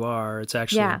who you are. It's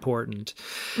actually important.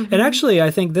 And actually,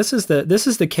 I think this is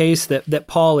the case that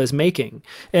Paul is making.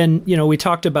 And, we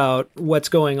talked about what's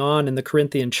going on in the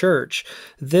Corinthian church.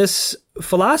 This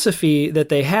philosophy that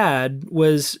they had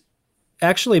was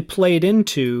actually played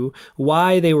into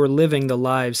why they were living the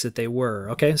lives that they were.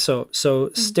 Okay, so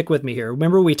stick with me here.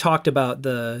 Remember, we talked about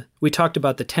the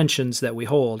tensions that we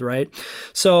hold, right?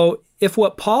 So if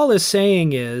what Paul is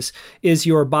saying is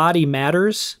your body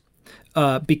matters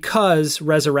because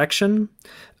resurrection,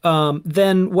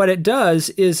 then what it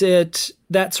does is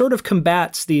that sort of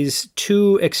combats these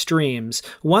two extremes.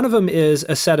 One of them is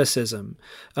asceticism.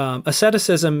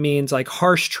 Asceticism means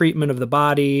harsh treatment of the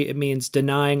body. It means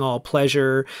denying all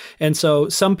pleasure. And so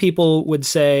some people would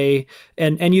say,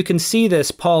 and you can see this,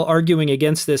 Paul arguing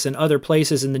against this in other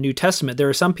places in the New Testament. There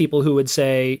are some people who would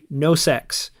say no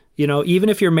sex. Even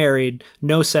if you're married,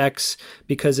 no sex,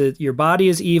 because your body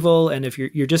is evil, and if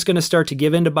you're just going to start to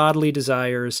give into bodily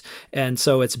desires, and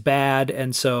so it's bad,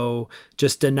 and so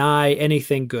just deny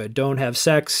anything good. Don't have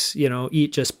sex,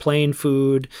 eat just plain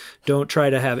food. Don't try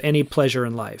to have any pleasure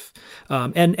in life.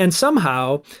 And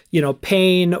somehow,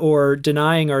 pain or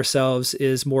denying ourselves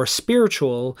is more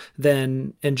spiritual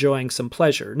than enjoying some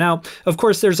pleasure. Now, of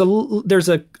course, there's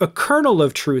a kernel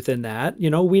of truth in that.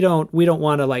 We don't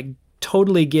want to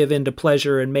totally give into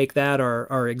pleasure and make that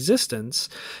our existence.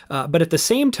 But at the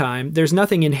same time, there's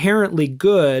nothing inherently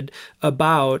good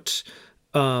about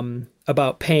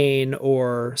pain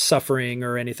or suffering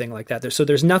or anything like that. So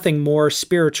there's nothing more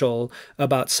spiritual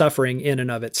about suffering in and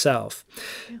of itself.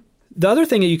 Yeah. The other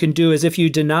thing that you can do is if you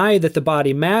deny that the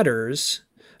body matters,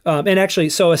 and actually,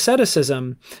 so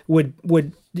asceticism would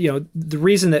the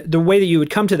way that you would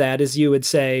come to that is you would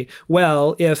say,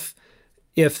 well, if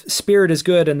spirit is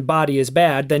good and the body is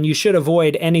bad, then you should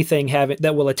avoid anything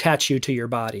that will attach you to your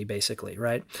body, basically,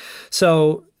 right?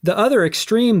 So the other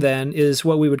extreme then is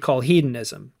what we would call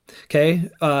hedonism. Okay,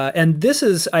 and this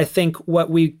is, I think, what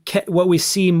we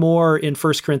see more in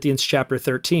 1 Corinthians chapter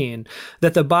 13,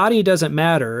 that the body doesn't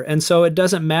matter, and so it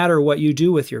doesn't matter what you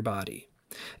do with your body.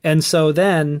 And so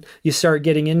then you start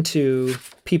getting into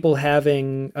people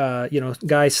having,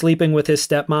 guys sleeping with his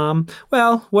stepmom.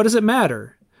 Well, what does it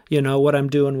matter? What I'm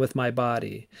doing with my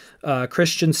body.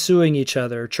 Christians suing each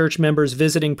other, church members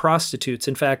visiting prostitutes.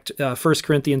 In fact, 1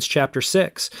 Corinthians chapter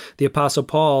 6, the Apostle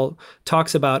Paul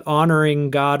talks about honoring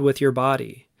God with your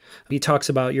body. He talks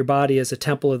about your body as a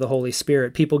temple of the Holy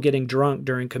Spirit, people getting drunk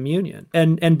during communion.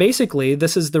 And basically,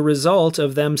 this is the result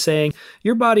of them saying,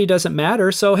 your body doesn't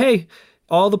matter, so hey,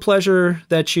 all the pleasure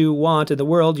that you want in the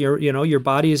world, your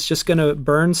body is just going to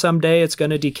burn someday. It's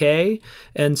going to decay.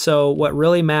 And so what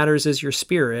really matters is your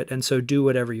spirit. And so do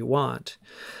whatever you want.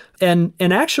 And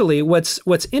actually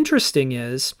what's interesting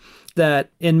is that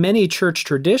in many church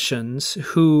traditions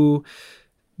who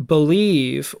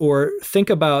believe or think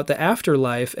about the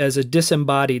afterlife as a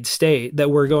disembodied state,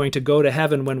 that we're going to go to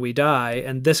heaven when we die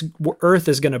and this earth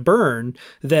is going to burn,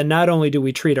 then not only do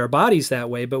we treat our bodies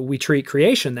that way, but we treat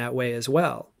creation that way as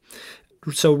well.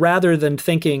 So rather than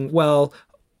thinking, well,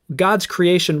 God's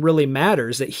creation really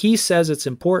matters, that he says it's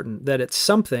important, that it's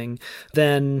something,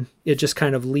 then it just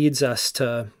kind of leads us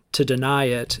to deny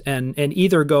it and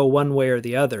either go one way or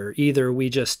the other. Either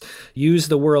we just use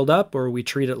the world up or we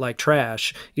treat it like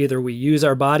trash. Either we use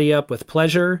our body up with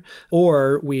pleasure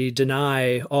or we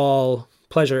deny all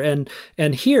pleasure.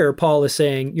 And here Paul is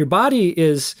saying your body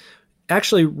is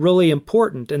actually really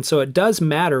important. And so it does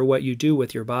matter what you do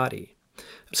with your body.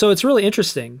 So it's really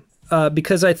interesting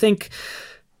because I think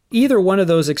either one of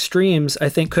those extremes, I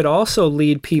think, could also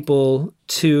lead people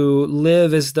to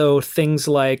live as though things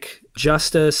like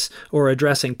justice or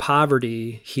addressing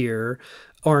poverty here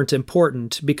aren't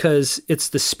important because it's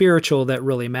the spiritual that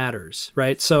really matters,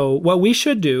 right? So what we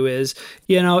should do is,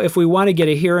 if we want to get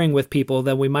a hearing with people,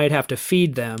 then we might have to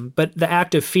feed them, but the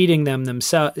act of feeding them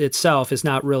itself is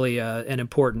not really an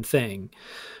important thing,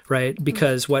 right?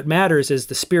 Because what matters is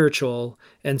the spiritual,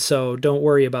 and so don't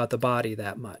worry about the body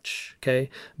that much, okay?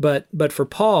 But for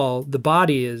Paul, the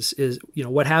body is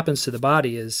what happens to the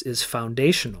body is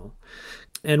foundational.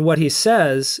 And what he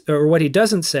says, or what he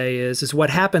doesn't say is what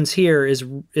happens here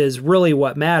is really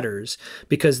what matters,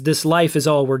 because this life is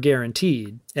all we're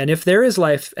guaranteed. And if there is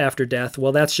life after death,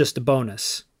 well, that's just a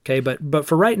bonus, okay? But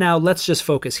for right now, let's just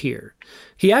focus here.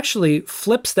 He actually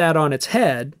flips that on its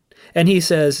head, and he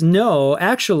says, no,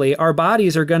 actually, our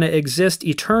bodies are going to exist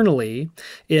eternally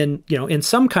in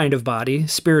some kind of body,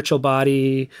 spiritual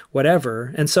body,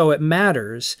 whatever. And so it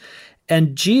matters.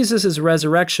 And Jesus'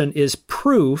 resurrection is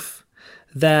proof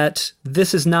that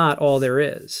this is not all there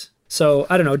is. So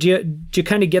I don't know. Do you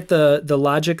kind of get the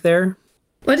logic there?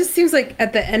 Well, it just seems like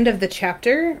at the end of the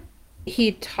chapter,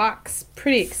 he talks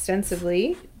pretty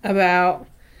extensively about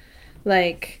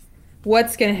like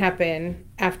what's going to happen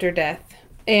after death,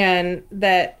 and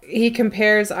that he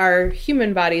compares our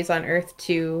human bodies on earth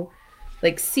to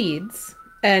like seeds.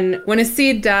 And when a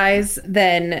seed dies,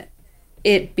 then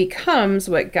it becomes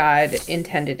what God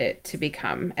intended it to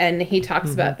become. And he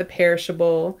talks about the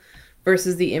perishable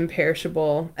versus the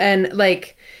imperishable. And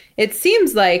like, it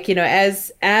seems like,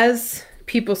 as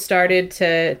people started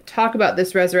to talk about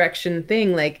this resurrection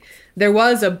thing, like there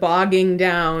was a bogging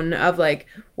down of like,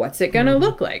 what's it going to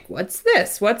look like? What's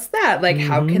this? What's that? Like,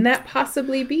 how can that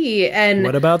possibly be? And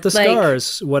what about the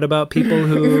scars? What about people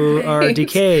who are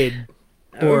decayed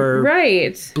or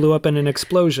blew up in an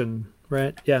explosion?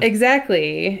 Right. Yeah.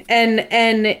 Exactly.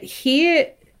 And he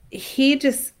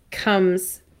just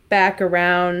comes back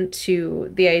around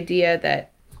to the idea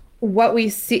that what we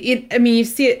see, you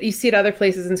see it other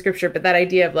places in scripture, but that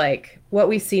idea of like what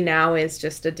we see now is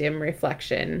just a dim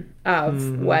reflection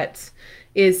of what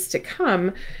is to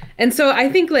come. And so I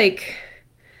think like,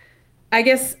 I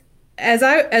guess as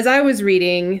I was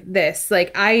reading this,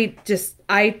 like I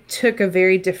took a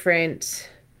very different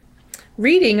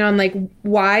reading on like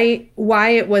why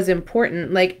it was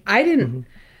important. Like I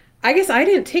guess I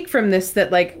didn't take from this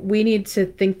that like we need to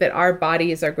think that our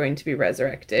bodies are going to be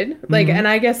resurrected. Like, and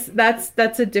I guess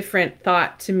that's a different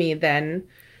thought to me than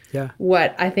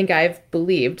what I think I've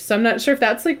believed. So I'm not sure if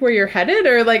that's like where you're headed,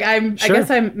 or like I guess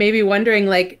I'm maybe wondering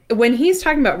like when he's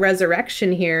talking about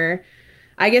resurrection here,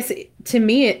 I guess to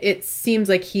me, it seems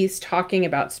like he's talking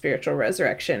about spiritual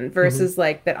resurrection versus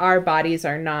like that our bodies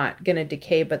are not going to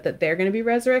decay, but that they're going to be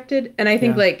resurrected. And I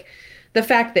think like the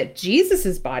fact that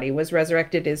Jesus's body was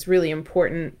resurrected is really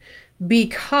important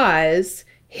because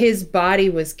his body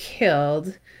was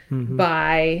killed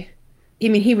by,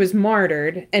 he was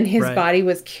martyred and his body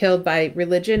was killed by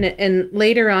religion. And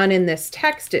later on in this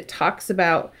text, it talks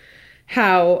about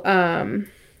how,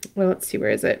 well, let's see,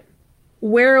 where is it?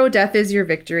 where, O death, is your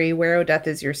victory? Where, O death,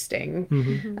 is your sting?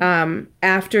 Mm-hmm.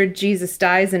 After Jesus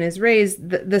dies and is raised,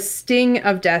 the sting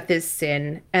of death is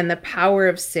sin, and the power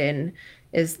of sin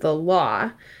is the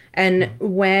law. And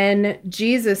when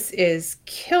Jesus is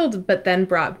killed but then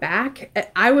brought back,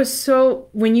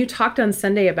 when you talked on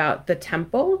Sunday about the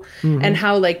temple and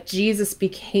how like Jesus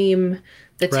became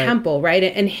the temple, right?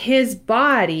 And his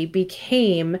body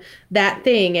became that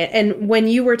thing. And when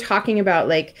you were talking about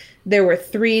like, there were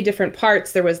 3 different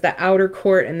parts, there was the outer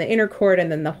court and the inner court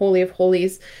and then the Holy of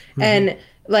Holies. And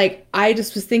like, I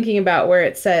just was thinking about where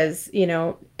it says, you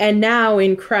know, and now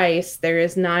in Christ, there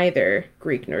is neither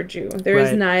Greek nor Jew. There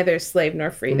is neither slave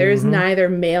nor free. There is neither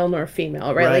male nor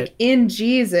female, right? Like in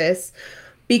Jesus,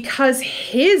 because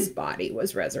his body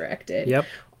was resurrected,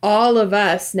 all of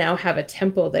us now have a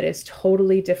temple that is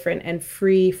totally different and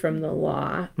free from the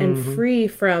law and free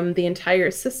from the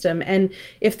entire system. And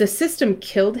if the system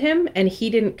killed him and he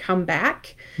didn't come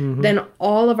back, then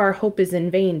all of our hope is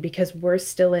in vain because we're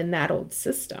still in that old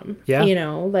system. You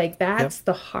know, like that's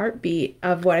the heartbeat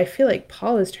of what I feel like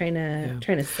Paul is trying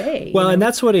to say. Well, and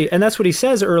that's what he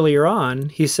says earlier on.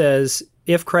 He says,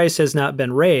 if Christ has not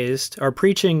been raised, our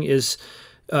preaching is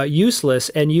useless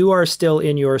and you are still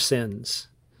in your sins.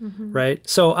 Right.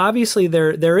 So obviously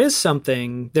there is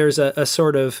something, there's a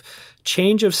sort of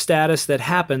change of status that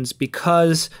happens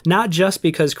because, not just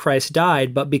because Christ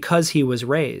died, but because he was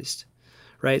raised,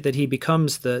 right? That he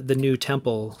becomes the new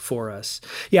temple for us.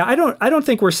 Yeah, I don't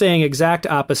think we're saying exact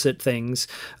opposite things,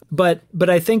 but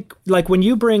I think like when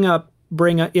you bring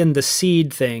in the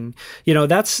seed thing, you know,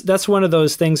 that's one of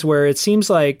those things where it seems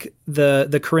like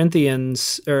the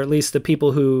Corinthians, or at least the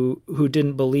people who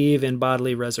didn't believe in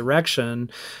bodily resurrection,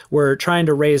 were trying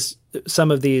to raise some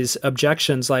of these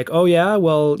objections like, oh yeah,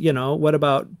 well, you know, what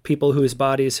about people whose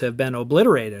bodies have been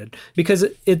obliterated? Because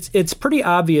it's pretty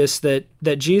obvious that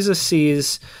Jesus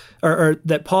sees, or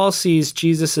that Paul sees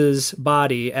Jesus's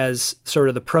body as sort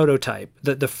of the prototype,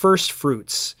 the first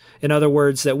fruits. In other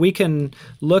words, that we can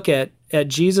look at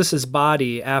Jesus's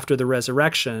body after the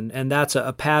resurrection, and that's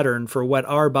a pattern for what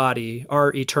our body,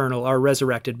 our eternal, our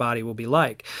resurrected body will be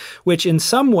like, which in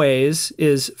some ways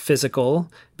is physical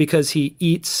because he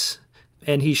eats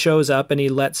and he shows up and he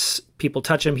lets people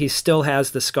touch him. He still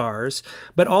has the scars,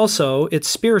 but also it's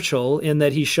spiritual in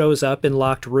that he shows up in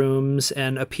locked rooms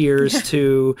and appears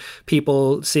to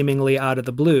people seemingly out of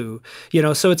the blue, you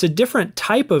know, so it's a different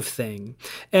type of thing.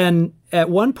 And at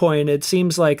one point it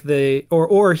seems like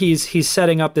he's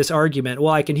setting up this argument.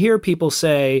 Well, I can hear people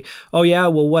say, oh yeah,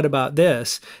 well, what about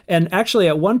this? And actually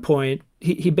at one point,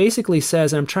 he basically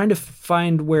says, and I'm trying to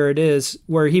find where it is,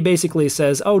 where he basically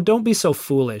says, oh, don't be so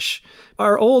foolish.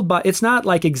 Our old body, it's not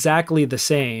like exactly the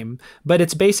same, but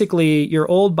it's basically your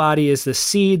old body is the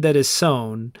seed that is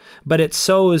sown, but it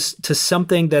sows to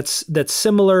something that's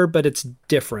similar, but it's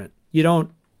different. You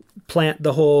don't plant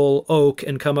the whole oak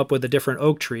and come up with a different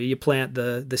oak tree. You plant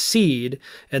the seed,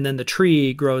 and then the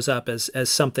tree grows up as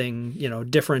something, you know,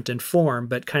 different in form,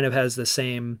 but kind of has the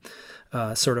same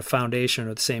sort of foundation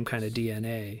or the same kind of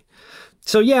DNA.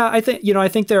 So yeah, I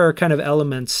think there are kind of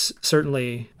elements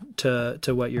certainly to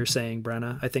what you're saying,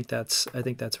 Brenna. I think that's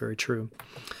very true.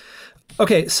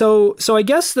 Okay, so I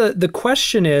guess the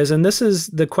question is, and this is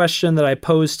the question that I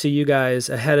posed to you guys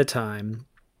ahead of time,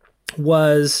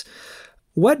 was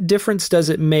what difference does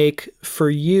it make for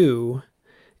you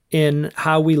in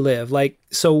how we live? Like,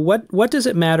 so what does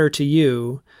it matter to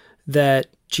you that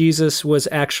Jesus was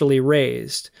actually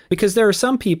raised? Because there are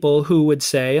some people who would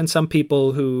say, and some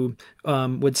people who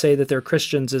would say that they're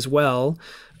Christians as well,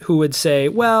 who would say,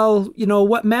 well, you know,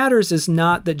 what matters is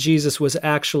not that Jesus was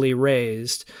actually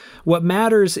raised. What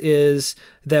matters is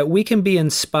that we can be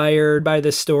inspired by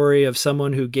the story of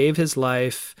someone who gave his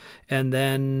life and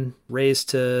then raised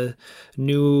to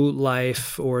new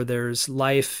life, or there's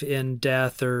life in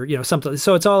death, or, you know, something.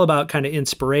 So it's all about kind of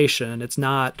inspiration. It's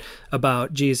not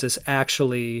about Jesus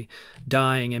actually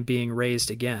dying and being raised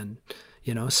again,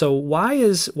 you know? So why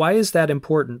is that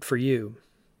important for you?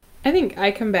 I think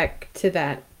I come back to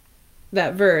that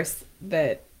verse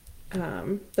that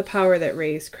the power that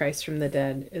raised Christ from the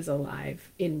dead is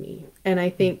alive in me. And I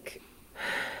think,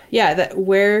 yeah, that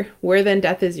where then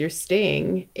death is your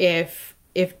sting, if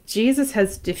Jesus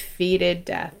has defeated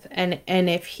death and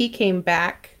if he came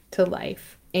back to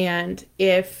life, and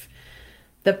if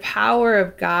the power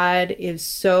of God is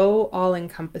so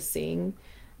all-encompassing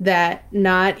that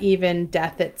not even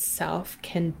death itself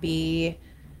can be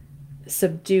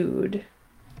subdued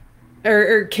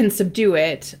or can subdue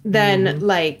it, then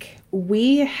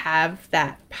we have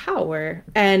that power.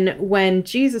 And when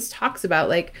Jesus talks about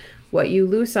what you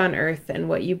loose on earth and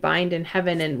what you bind in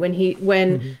heaven. And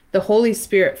when the Holy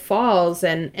Spirit falls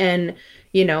and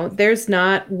you know, there's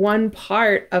not one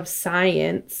part of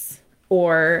science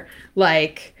or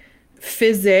like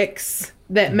physics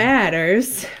that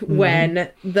matters when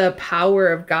the power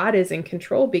of God is in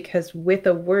control, because with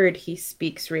a word, he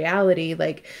speaks reality.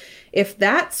 Like, if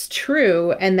that's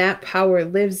true and that power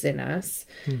lives in us,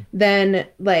 then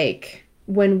like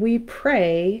when we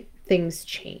pray, things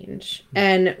change.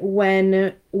 And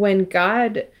when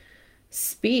God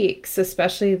speaks,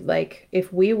 especially like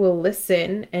if we will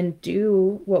listen and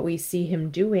do what we see him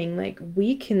doing, like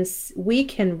we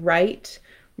can right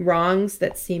wrongs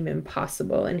that seem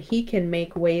impossible, and he can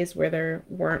make ways where there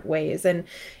weren't ways. And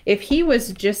if he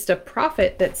was just a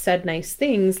prophet that said nice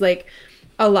things, like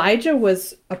Elijah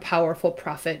was a powerful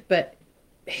prophet, but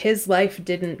his life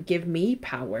didn't give me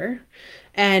power.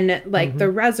 And like the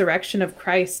resurrection of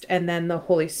Christ and then the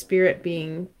Holy Spirit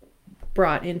being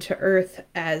brought into earth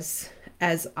as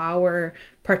our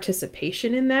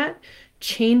participation in that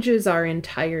changes our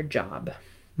entire job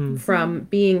from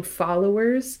being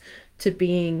followers to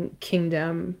being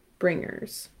kingdom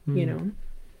bringers, you know?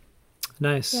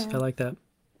 Nice. Yeah. I like that.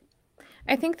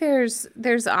 I think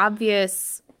there's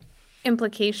obvious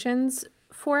implications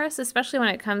for us, especially when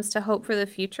it comes to hope for the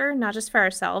future, not just for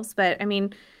ourselves, but I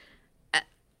mean,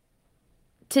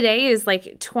 today is the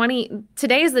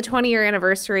 20-year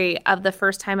anniversary of the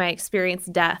first time I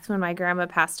experienced death when my grandma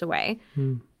passed away.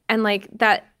 And like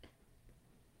that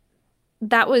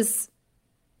was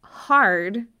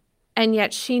hard, and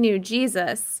yet she knew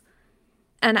Jesus.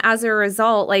 And as a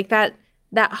result, like that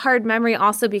hard memory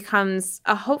also becomes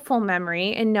a hopeful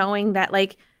memory, in knowing that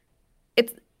like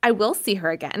I will see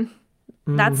her again.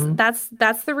 That's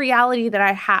the reality that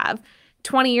I have.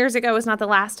 20 years ago was not the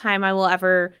last time I will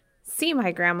ever see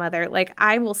my grandmother. Like,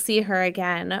 I will see her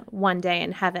again one day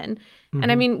in heaven.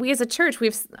 And I mean, we as a church,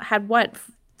 we've had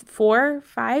 4,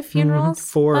 5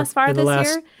 funerals 4 thus far in the this last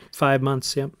year? 5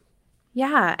 months. Yep.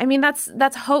 Yeah. I mean,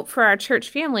 that's hope for our church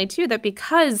family too, that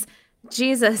because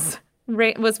Jesus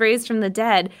was raised from the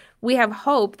dead, we have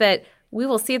hope that we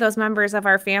will see those members of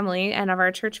our family and of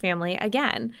our church family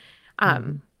again.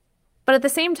 But at the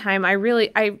same time, I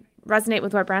resonate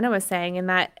with what Brenna was saying, in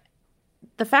that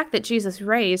the fact that Jesus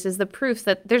raised is the proof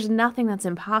that there's nothing that's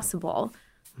impossible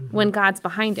when God's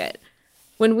behind it.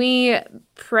 When we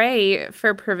pray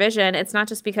for provision, it's not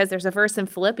just because there's a verse in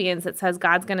Philippians that says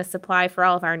God's going to supply for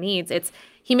all of our needs. It's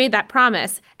he made that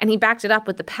promise, and he backed it up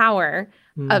with the power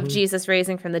of Jesus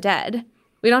raising from the dead.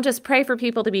 We don't just pray for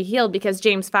people to be healed because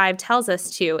James 5 tells us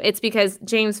to. It's because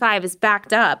James 5 is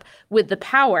backed up with the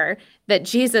power that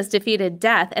Jesus defeated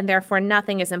death, and therefore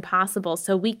nothing is impossible.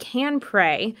 So we can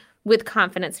pray with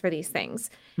confidence for these things.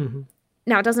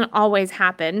 Now, it doesn't always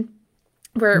happen.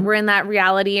 We're in that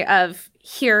reality of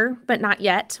here, but not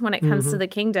yet when it comes to the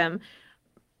kingdom.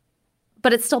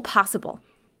 But it's still possible.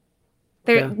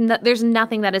 There's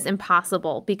nothing that is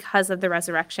impossible because of the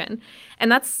resurrection.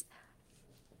 And that's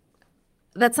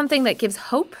something that gives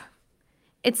hope.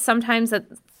 It's sometimes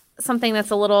something that's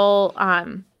a little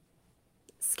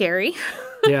scary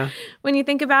when you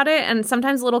think about it, and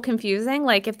sometimes a little confusing.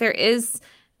 Like, if there is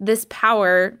this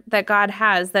power that God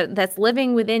has that's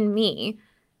living within me,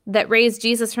 that raised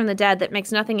Jesus from the dead, that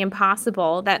makes nothing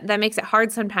impossible, that makes it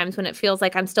hard sometimes when it feels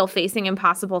like I'm still facing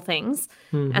impossible things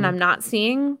and I'm not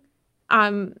seeing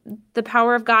the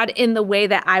power of God in the way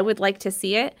that I would like to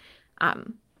see it.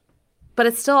 But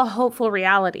it's still a hopeful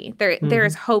reality. There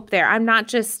is hope there. I'm not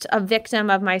just a victim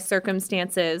of my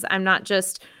circumstances. I'm not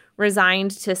just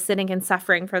resigned to sitting and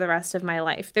suffering for the rest of my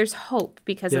life. There's hope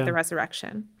because of the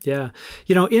resurrection. Yeah.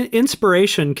 You know,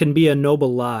 inspiration can be a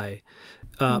noble lie,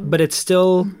 but it's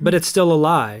still a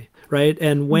lie, right?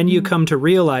 And when you come to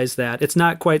realize that, it's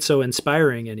not quite so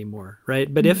inspiring anymore,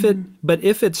 right? But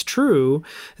if it's true,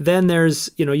 then there's,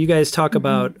 you know, you guys talk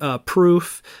about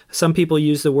proof. Some people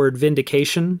use the word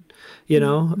vindication. You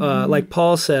know, like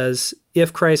Paul says,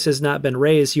 if Christ has not been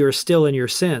raised, you're still in your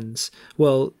sins.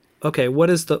 Well, okay, what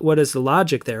is the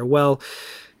logic there? Well,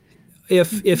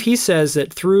 if he says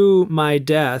that through my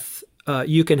death,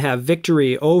 you can have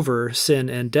victory over sin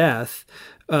and death,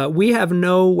 we have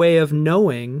no way of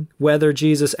knowing whether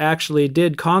Jesus actually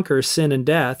did conquer sin and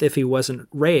death if he wasn't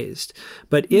raised.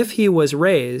 But if he was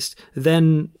raised,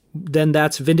 then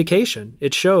that's vindication.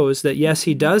 It shows that, yes,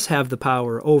 he does have the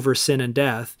power over sin and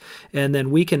death. And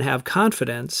then we can have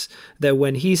confidence that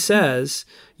when he says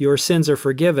your sins are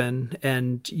forgiven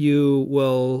and you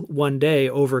will one day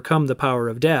overcome the power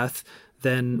of death,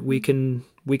 then we can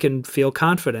feel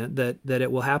confident that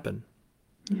it will happen.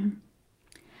 Yeah.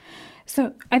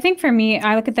 So I think for me,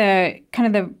 I look at the kind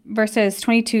of the verses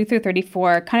 22 through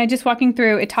 34, kind of just walking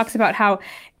through, it talks about how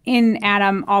in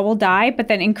Adam all will die, but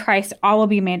then in Christ all will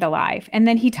be made alive. And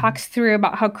then he talks through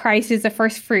about how Christ is the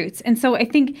first fruits. And so I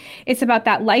think it's about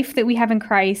that life that we have in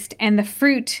Christ and the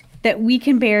fruit that we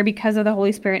can bear because of the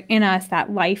Holy Spirit in us,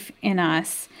 that life in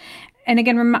us. And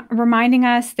again, reminding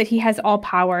us that he has all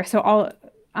power. So all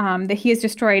that he has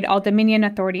destroyed all dominion,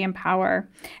 authority, and power.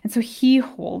 And so he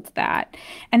holds that.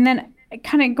 And then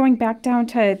kind of going back down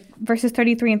to verses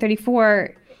 33 and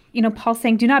 34, Paul's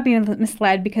saying, do not be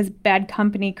misled because bad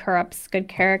company corrupts good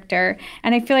character.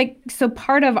 And I feel like, so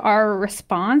part of our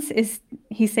response is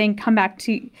he's saying, come back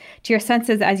to your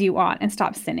senses as you ought and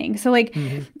stop sinning. So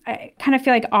I kind of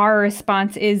feel like our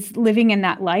response is living in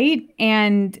that light.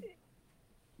 And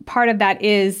part of that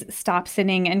is stop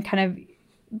sinning, and kind of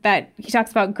that he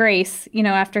talks about grace,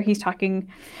 after he's talking,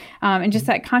 and just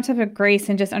that concept of grace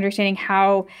and just understanding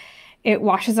how it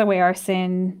washes away our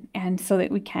sin, and so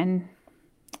that we can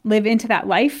live into that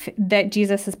life that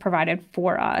Jesus has provided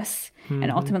for us,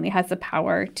 and ultimately has the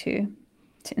power to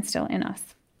instill in us.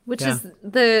 Which is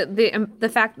the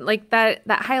fact, like that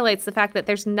highlights the fact that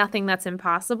there's nothing that's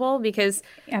impossible, because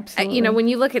absolutely, when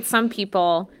you look at some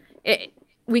people,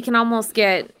 we can almost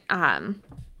get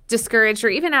discouraged or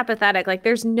even apathetic. Like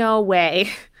there's no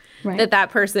way that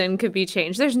person could be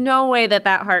changed. There's no way that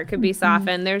heart could be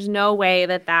softened. There's no way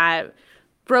that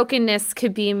brokenness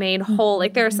could be made whole.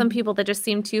 Like there are some people that just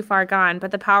seem too far gone,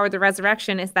 but the power of the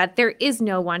resurrection is that there is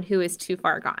no one who is too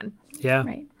far gone. Yeah.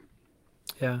 Right.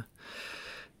 Yeah.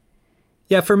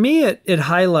 Yeah. For me, it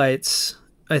highlights,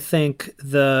 I think,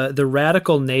 the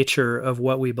radical nature of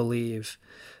what we believe.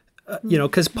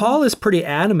 Because Paul is pretty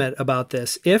adamant about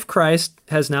this. If Christ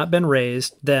has not been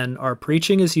raised, then our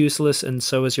preaching is useless, and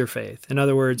so is your faith. In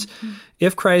other words,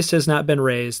 if Christ has not been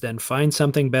raised, then find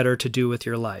something better to do with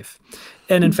your life.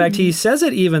 And in fact, he says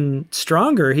it even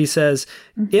stronger. He says,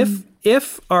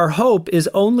 if our hope is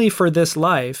only for this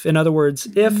life, in other words,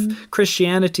 if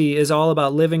Christianity is all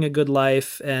about living a good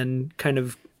life and kind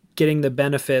of getting the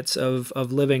benefits of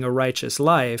living a righteous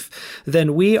life,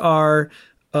 then we are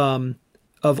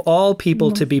of all people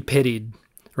to be pitied,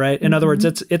 right? In other words,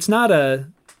 it's not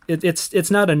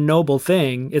a noble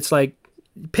thing. It's like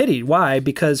pitied. Why?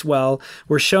 Because, well,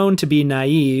 we're shown to be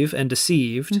naive and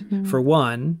deceived, for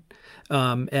one,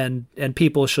 and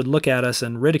people should look at us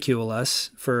and ridicule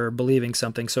us for believing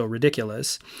something so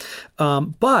ridiculous.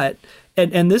 But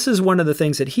this is one of the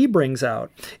things that he brings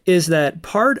out, is that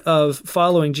part of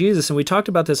following Jesus, and we talked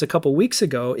about this a couple weeks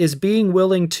ago, is being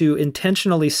willing to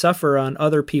intentionally suffer on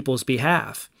other people's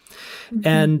behalf.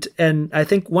 And I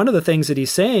think one of the things that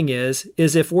he's saying is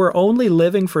if we're only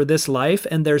living for this life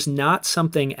and there's not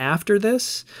something after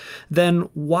this, then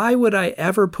why would I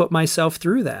ever put myself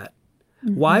through that?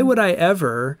 Why would I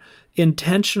ever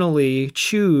intentionally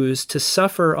choose to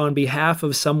suffer on behalf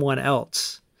of someone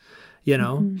else?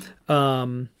 And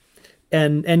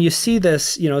you see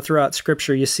this, throughout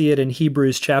Scripture. You see it in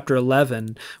Hebrews chapter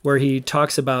 11, where he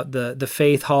talks about the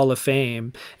Faith Hall of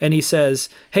Fame. And he says,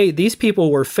 hey, these people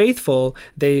were faithful.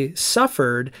 They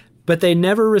suffered, but they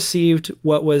never received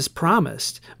what was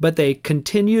promised. But they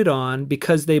continued on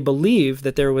because they believed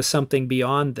that there was something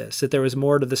beyond this, that there was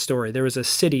more to the story. There was a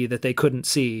city that they couldn't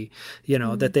see,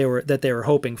 that they were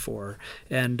hoping for.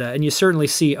 And you certainly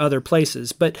see other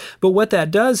places. But what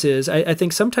that does is, I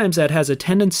think sometimes that has a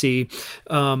tendency.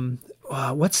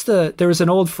 There was an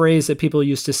old phrase that people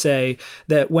used to say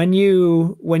that when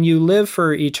you live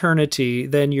for eternity,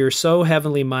 then you're so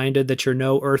heavenly minded that you're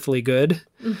no earthly good.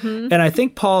 And I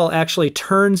think Paul actually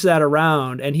turns that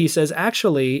around, and he says,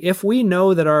 actually, if we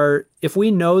know that our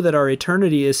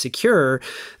eternity is secure,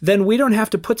 then we don't have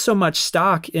to put so much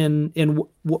stock in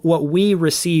what we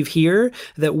receive here,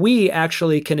 that we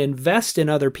actually can invest in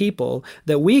other people,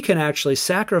 that we can actually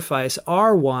sacrifice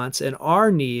our wants and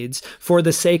our needs for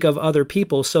the sake of other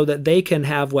people so that they can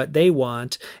have what they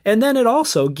want. And then it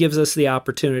also gives us the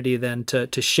opportunity then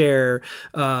to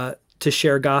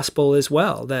share gospel as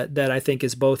well, that I think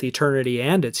is both eternity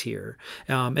and it's here.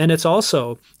 And it's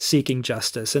also seeking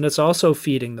justice, and it's also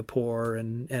feeding the poor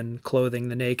and clothing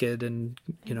the naked and,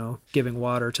 giving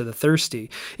water to the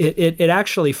thirsty. It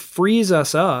actually frees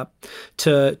us up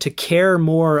to care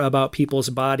more about people's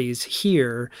bodies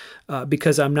here,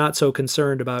 because I'm not so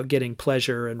concerned about getting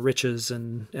pleasure and riches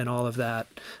and all of that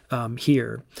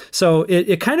here. So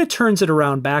it kind of turns it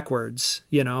around backwards,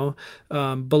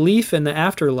 belief in the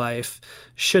afterlife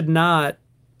should not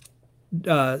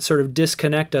sort of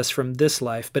disconnect us from this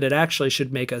life, but it actually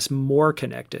should make us more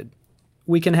connected.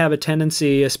 We can have a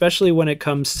tendency, especially when it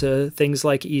comes to things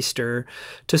like Easter,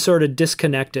 to sort of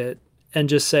disconnect it and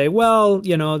just say, well,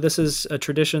 this is a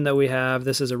tradition that we have,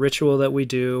 this is a ritual that we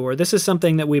do, or this is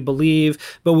something that we believe,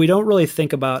 but we don't really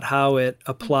think about how it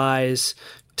applies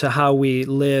to how we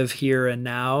live here and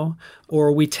now,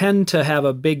 or we tend to have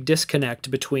a big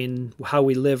disconnect between how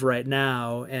we live right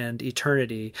now and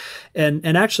eternity. And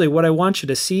actually what I want you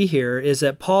to see here is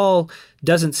that Paul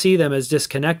doesn't see them as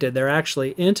disconnected. They're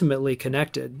actually intimately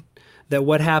connected, that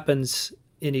what happens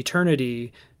in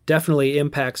eternity definitely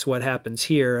impacts what happens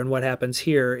here, and what happens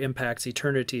here impacts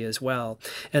eternity as well.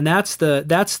 And that's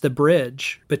the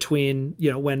bridge between,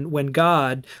 when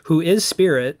God, who is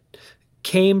spirit,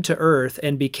 came to earth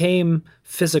and became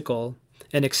physical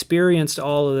and experienced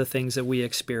all of the things that we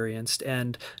experienced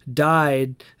and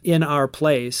died in our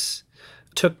place,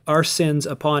 took our sins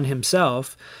upon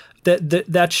himself,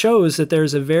 that shows that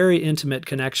there's a very intimate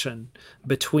connection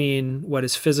between what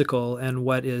is physical and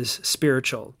what is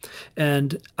spiritual.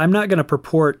 And I'm not going to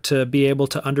purport to be able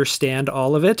to understand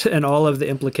all of it and all of the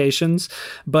implications,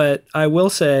 but I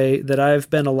will say that I've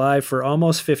been alive for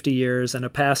almost 50 years and a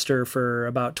pastor for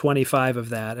about 25 of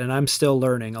that, and I'm still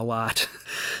learning a lot.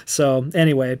 So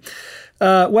anyway,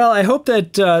 well, I hope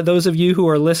that those of you who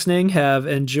are listening have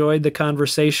enjoyed the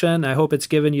conversation. I hope it's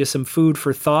given you some food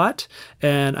for thought,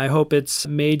 and I hope it's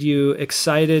made you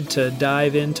excited to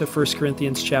dive into 1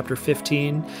 Corinthians chapter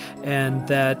 15, and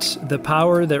that the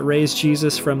power that raised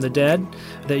Jesus from the dead,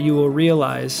 that you will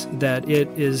realize that it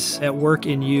is at work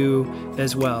in you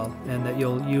as well, and that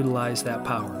you'll utilize that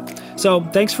power. So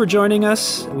thanks for joining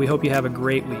us. We hope you have a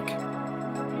great week.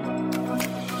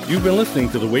 You've been listening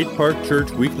to the Waite Park Church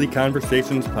Weekly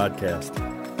Conversations podcast,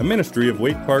 a ministry of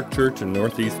Waite Park Church in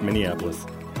Northeast Minneapolis.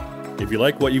 If you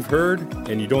like what you've heard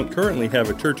and you don't currently have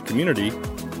a church community,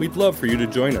 we'd love for you to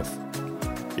join us.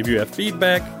 If you have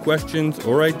feedback, questions,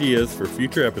 or ideas for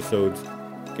future episodes,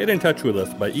 get in touch with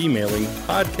us by emailing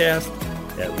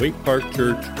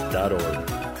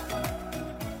podcast@waiteparkchurch.org.